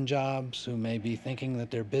level 1 jobs, who may be thinking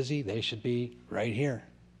that they're busy. They should be right here,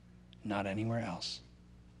 not anywhere else.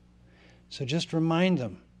 So just remind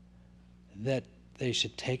them that they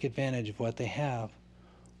should take advantage of what they have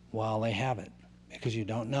while they have it, because you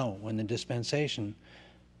don't know when the dispensation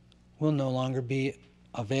will no longer be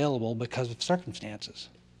available because of circumstances.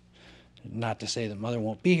 Not to say that Mother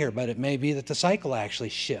won't be here, but it may be that the cycle actually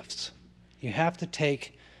shifts. You have to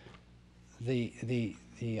take the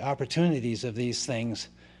opportunities of these things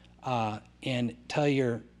and tell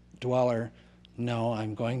your dweller, no,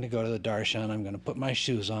 I'm going to go to the Darshan, I'm going to put my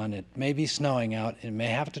shoes on, it may be snowing out, it may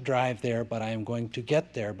have to drive there, but I am going to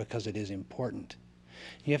get there because it is important.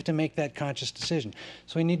 You have to make that conscious decision.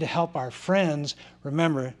 So we need to help our friends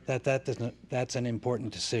remember that that's an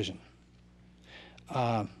important decision.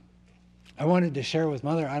 I wanted to share with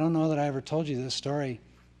Mother, I don't know that I ever told you this story.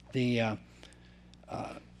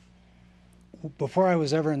 Before I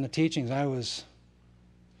was ever in the teachings, I was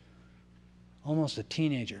almost a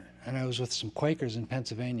teenager, and I was with some Quakers in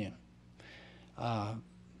Pennsylvania.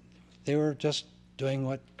 They were just doing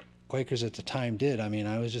what Quakers at the time did. I mean,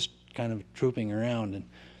 I was just kind of trooping around, and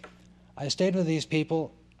I stayed with these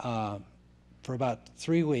people for about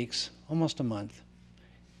 3 weeks, almost a month,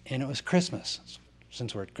 and it was Christmas.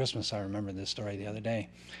 Since we're at Christmas, I remember this story the other day.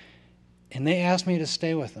 And they asked me to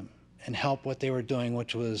stay with them and help what they were doing,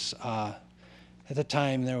 which was, at the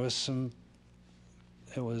time, it was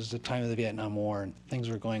the time of the Vietnam War, and things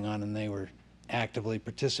were going on, and they were actively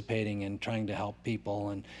participating in trying to help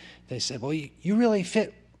people. And they said, well, you really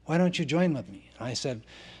fit. Why don't you join with me? And I said,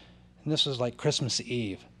 and this was like Christmas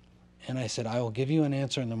Eve, and I said, I will give you an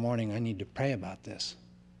answer in the morning. I need to pray about this.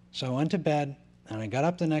 So I went to bed, and I got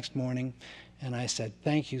up the next morning, and I said,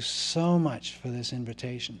 thank you so much for this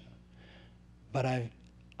invitation. But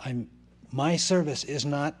my service is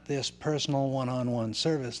not this personal one-on-one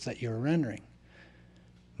service that you're rendering.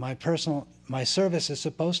 My service is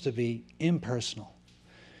supposed to be impersonal.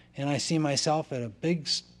 And I see myself at a big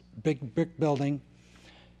brick building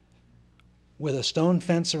with a stone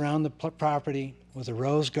fence around the property, with a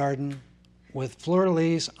rose garden, with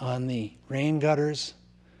fleur-de-lis on the rain gutters,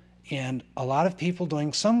 and a lot of people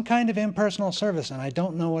doing some kind of impersonal service, and I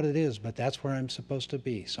don't know what it is, but that's where I'm supposed to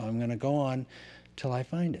be. So I'm going to go on till I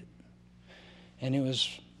find it. And it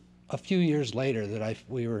was a few years later that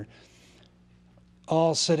we were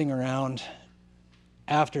all sitting around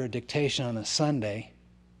after a dictation on a Sunday,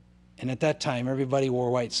 and at that time everybody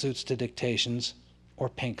wore white suits to dictations, or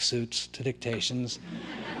pink suits to dictations,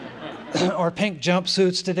 or pink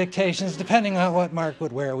jumpsuits to dictations, depending on what Mark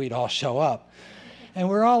would wear, we'd all show up. And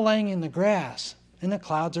we're all laying in the grass, and the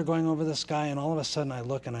clouds are going over the sky, and all of a sudden I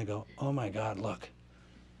look and I go, oh my God, look,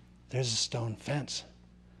 there's a stone fence,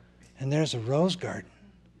 and there's a rose garden,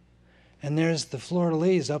 and there's the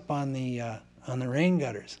fleur-de-lis up on the rain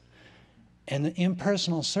gutters. And the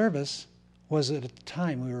impersonal service was at the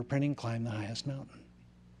time we were printing Climb the Highest Mountain.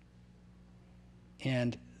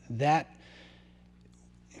 And that,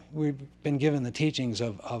 we've been given the teachings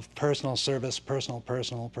of personal service, personal,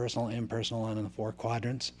 impersonal, and in the 4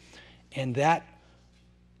 quadrants. And that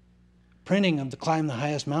printing of the Climb the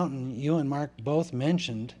Highest Mountain, you and Mark both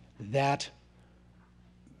mentioned that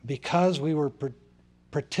because we were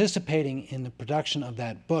participating in the production of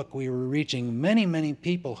that book, we were reaching many, many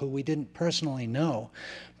people who we didn't personally know,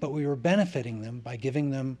 but we were benefiting them by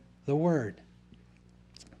giving them the Word,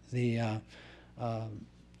 the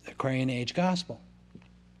Aquarian Age Gospel.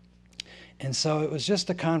 And so it was just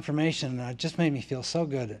a confirmation, and it just made me feel so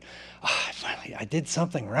good. Finally, I did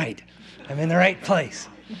something right. I'm in the right place.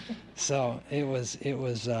 So it was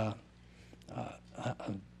a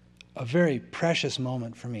very precious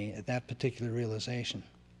moment for me at that particular realization.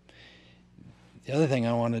 The other thing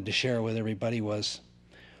I wanted to share with everybody was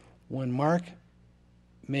when Mark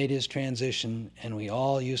made his transition, and we'd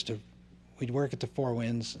work at the Four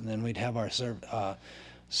Winds, and then we'd have our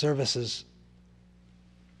services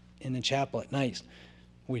in the chapel at night.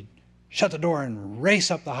 We'd shut the door and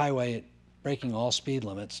race up the highway, breaking all speed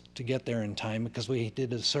limits to get there in time, because we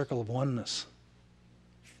did a circle of oneness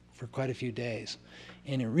for quite a few days.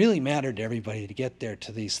 And it really mattered to everybody to get there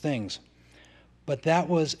to these things. But that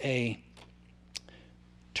was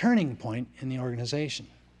turning point in the organization.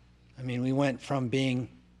 I mean, we went from being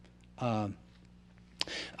a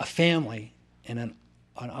family in an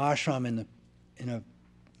ashram in a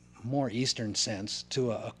more Eastern sense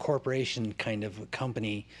to a corporation kind of a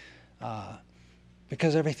company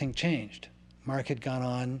because everything changed. Mark had gone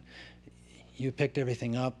on, you picked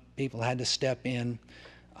everything up, people had to step in.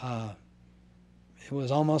 It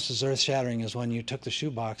was almost as earth-shattering as when you took the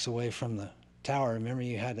shoebox away from the tower. Remember,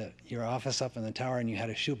 you had your office up in the tower and you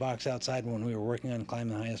had a shoebox outside when we were working on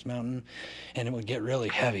climbing the highest mountain, and it would get really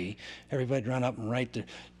heavy. Everybody'd run up and write,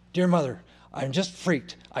 "Dear Mother, I'm just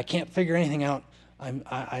freaked. I can't figure anything out. I'm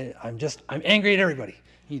angry at everybody."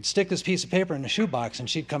 He'd stick this piece of paper in the shoebox and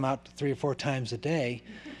she'd come out 3 or 4 times a day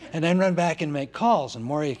and then run back and make calls. And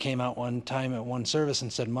Moria came out one time at one service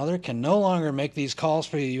and said, "Mother can no longer make these calls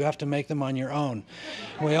for you. You have to make them on your own."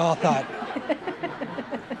 We all thought,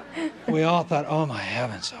 oh my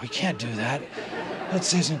heavens, we can't do that.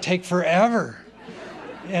 That's going to take forever.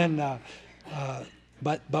 And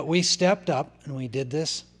but we stepped up and we did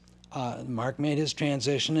this. Mark made his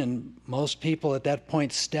transition, and most people at that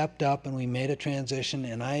point stepped up, and we made a transition.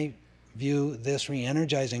 And I view this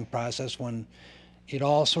re-energizing process, when it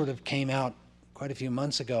all sort of came out quite a few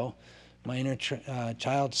months ago, my inner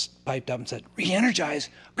child piped up and said, "Re-energize?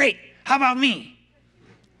 Great, how about me?"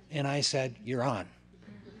 And I said, "You're on."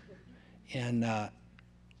 And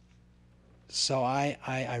so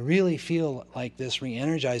I really feel like this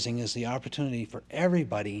re-energizing is the opportunity for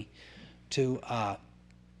everybody to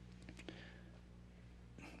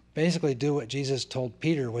basically do what Jesus told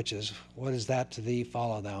Peter, which is, "What is that to thee?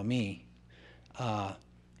 Follow thou me."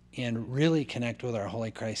 And really connect with our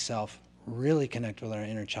Holy Christ self, really connect with our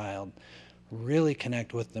inner child, really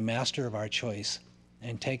connect with the master of our choice,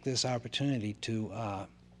 and take this opportunity to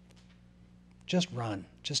just run,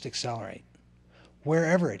 just accelerate,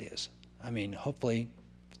 wherever it is. I mean, hopefully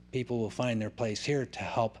people will find their place here to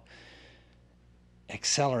help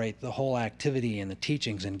accelerate the whole activity and the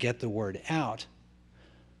teachings and get the word out.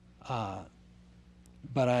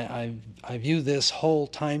 But I view this whole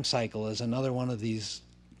time cycle as another one of these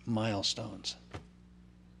milestones.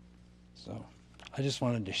 So I just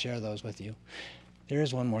wanted to share those with you. There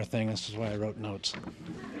is one more thing. This is why I wrote notes.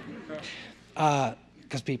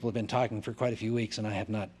 Because people have been talking for quite a few weeks and I have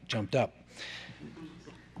not jumped up.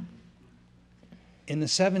 In the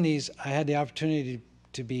 70s, I had the opportunity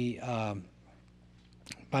to be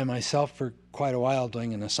by myself for quite a while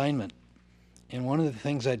doing an assignment. And one of the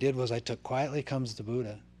things I did was I took Quietly Comes the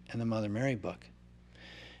Buddha and the Mother Mary book.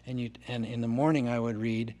 And in the morning I would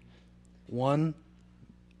read one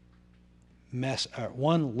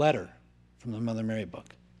letter from the Mother Mary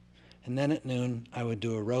book. And then at noon I would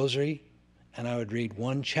do a rosary and I would read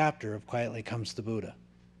one chapter of Quietly Comes the Buddha.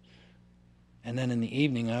 And then in the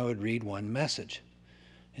evening I would read one message.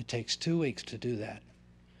 It takes 2 weeks to do that.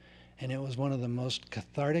 And it was one of the most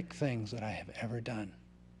cathartic things that I have ever done.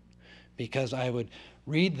 Because I would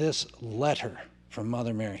read this letter from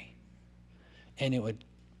Mother Mary, and it would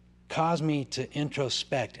cause me to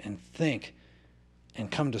introspect and think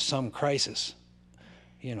and come to some crisis.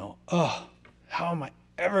 You know, how am I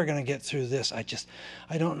ever going to get through this? I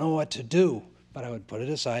don't know what to do. But I would put it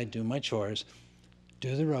aside, do my chores,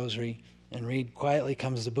 do the rosary, and read Quietly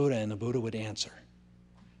Comes the Buddha, and the Buddha would answer.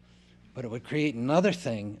 But it would create another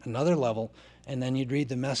thing, another level, and then you'd read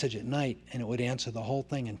the message at night, and it would answer the whole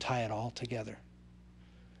thing and tie it all together.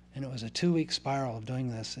 And it was a 2-week spiral of doing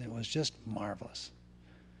this, and it was just marvelous.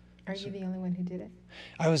 Are you the only one who did it?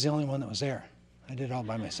 I was the only one that was there. I did it all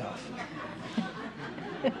by myself.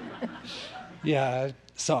 Yeah,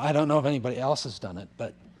 so I don't know if anybody else has done it,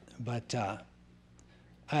 but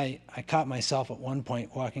I caught myself at one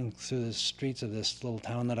point walking through the streets of this little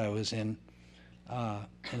town that I was in,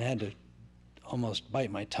 and had to almost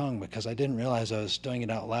bite my tongue because I didn't realize I was doing it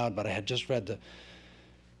out loud, but I had just read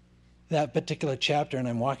that particular chapter, and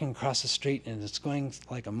I'm walking across the street, and it's going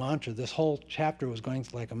like a mantra. This whole chapter was going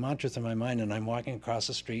like a mantra through my mind, and I'm walking across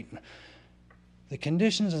the street. And the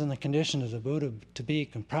conditions and the condition of the Buddha to be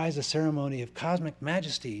comprise a ceremony of cosmic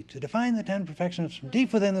majesty, to define the 10 perfections from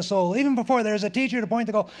deep within the soul, even before there is a teacher to point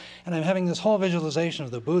the goal. And I'm having this whole visualization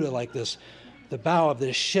of the Buddha like this, the bow of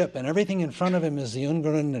this ship, and everything in front of him is the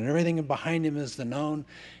Ungurun, and everything behind him is the known,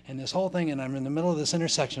 and this whole thing, and I'm in the middle of this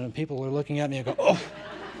intersection, and people are looking at me and go, oh!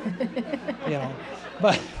 You know,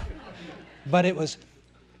 but it was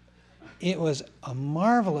a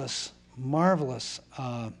marvelous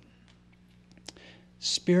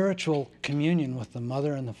spiritual communion with the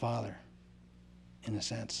mother and the father, in a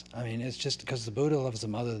sense. I mean, it's just because the Buddha loves the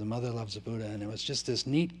mother loves the Buddha, and it was just this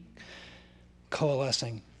neat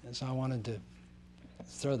coalescing. And so I wanted to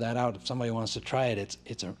throw that out if somebody wants to try it.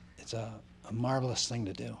 It's a marvelous thing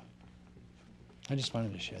to do. I just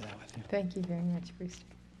wanted to share that with you. Thank you very much, Bruce.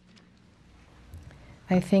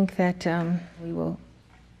 I think that we will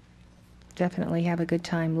definitely have a good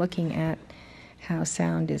time looking at how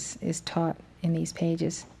sound is taught in these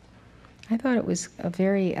pages. I thought it was a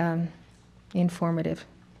very informative,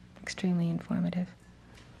 extremely informative.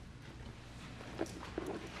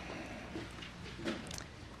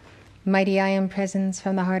 Mighty I am presence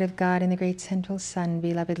from the heart of God in the great central sun,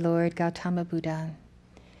 beloved Lord Gautama Buddha.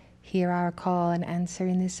 Hear our call and answer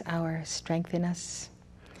in this hour. Strengthen us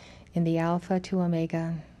in the Alpha to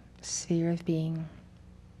Omega sphere of being.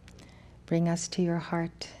 Bring us to your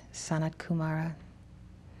heart, Sanat Kumara.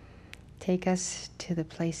 Take us to the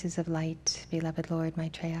places of light, beloved Lord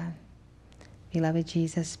Maitreya. Beloved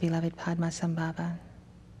Jesus, beloved Padmasambhava.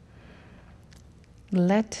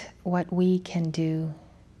 Let what we can do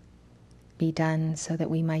be done so that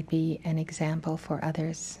we might be an example for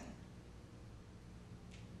others.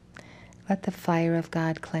 Let the fire of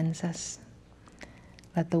God cleanse us.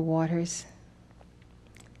 Let the waters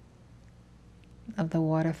of the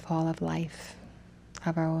waterfall of life,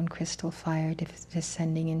 of our own crystal fire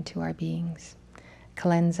descending into our beings,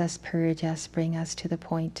 cleanse us, purge us, bring us to the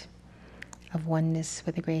point of oneness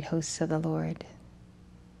with the great hosts of the Lord.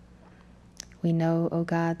 We know, O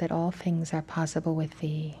God, that all things are possible with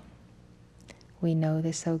Thee. We know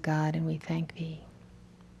this, O God, and we thank Thee.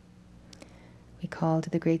 We call to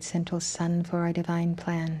the great central sun for our divine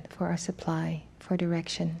plan, for our supply, for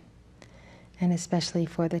direction, and especially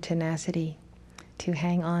for the tenacity to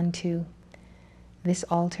hang on to this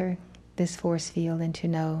altar, this force field, and to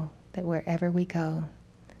know that wherever we go,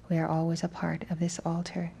 we are always a part of this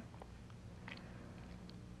altar.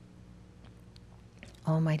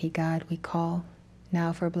 Almighty God, we call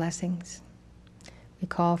now for blessings. We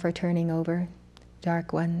call for turning over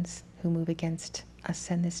dark ones who move against us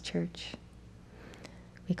and this church.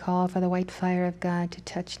 We call for the white fire of God to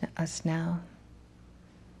touch us now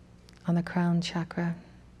on the crown chakra.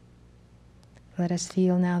 Let us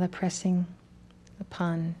feel now the pressing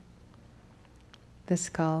upon the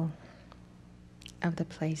skull of the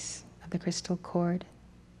place of the crystal cord.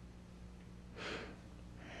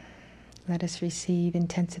 Let us receive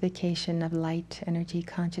intensification of light, energy,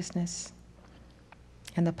 consciousness,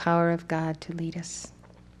 and the power of God to lead us.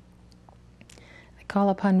 I call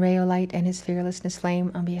upon Rayolite and his fearlessness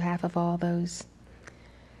flame on behalf of all those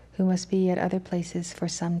who must be at other places for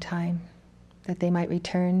some time, that they might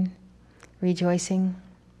return rejoicing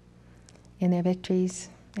in their victories,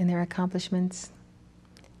 in their accomplishments,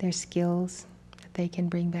 their skills that they can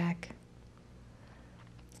bring back.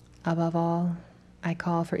 Above all, I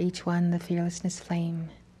call for each one the fearlessness flame,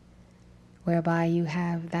 whereby you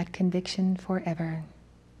have that conviction forever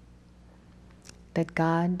that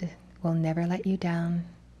God will never let you down.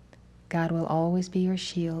 God will always be your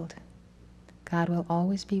shield. God will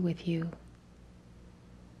always be with you.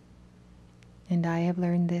 And I have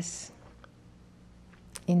learned this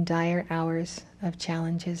in dire hours of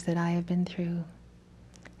challenges that I have been through.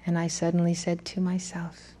 And I suddenly said to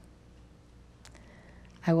myself,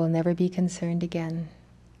 I will never be concerned again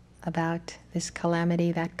about this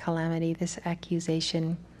calamity, that calamity, this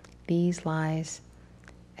accusation, these lies,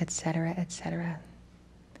 etc., etc.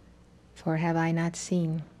 For have I not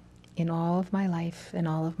seen in all of my life and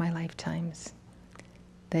all of my lifetimes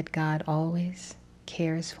that God always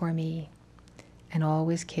cares for me and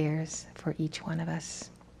always cares for each one of us.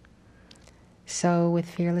 So with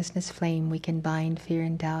fearlessness flame we can bind fear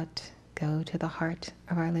and doubt, go to the heart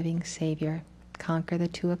of our living Savior, conquer the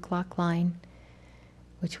 2 o'clock line,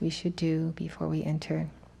 which we should do before we enter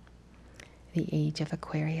the age of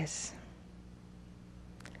Aquarius.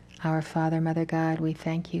 Our Father, Mother God, we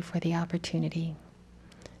thank you for the opportunity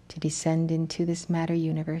to descend into this matter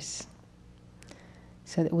universe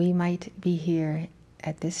so that we might be here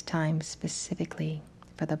at this time specifically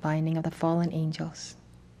for the binding of the fallen angels.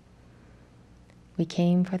 We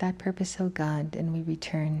came for that purpose, O God, and we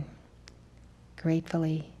return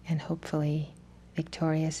gratefully and hopefully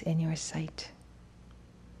victorious in your sight.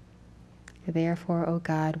 Therefore, O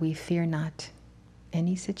God, we fear not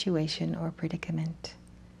any situation or predicament,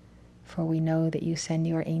 for we know that you send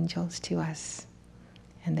your angels to us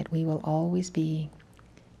and that we will always be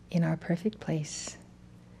in our perfect place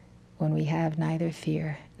when we have neither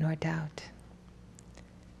fear nor doubt.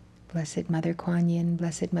 Blessed Mother Kuan Yin,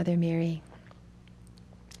 Blessed Mother Mary,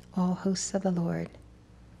 all hosts of the Lord,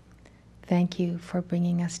 thank you for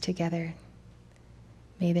bringing us together.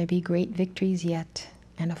 May there be great victories yet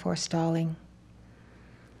and a forestalling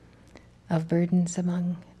of burdens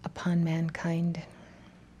upon mankind.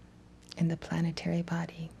 in the planetary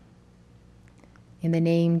body. In the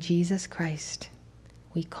name Jesus Christ,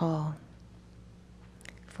 we call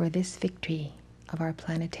for this victory of our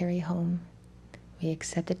planetary home. We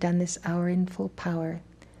accept it done this hour in full power,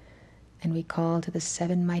 and we call to the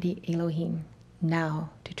seven mighty Elohim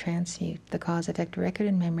now to transmute the cause, effect, record,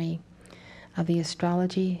 and memory of the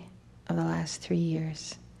astrology of the last 3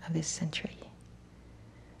 years of this century.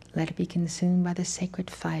 Let it be consumed by the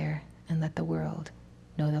sacred fire, and let the world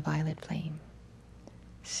know the violet flame.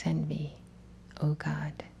 Send me, O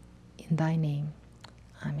God, in thy name.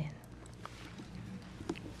 Amen.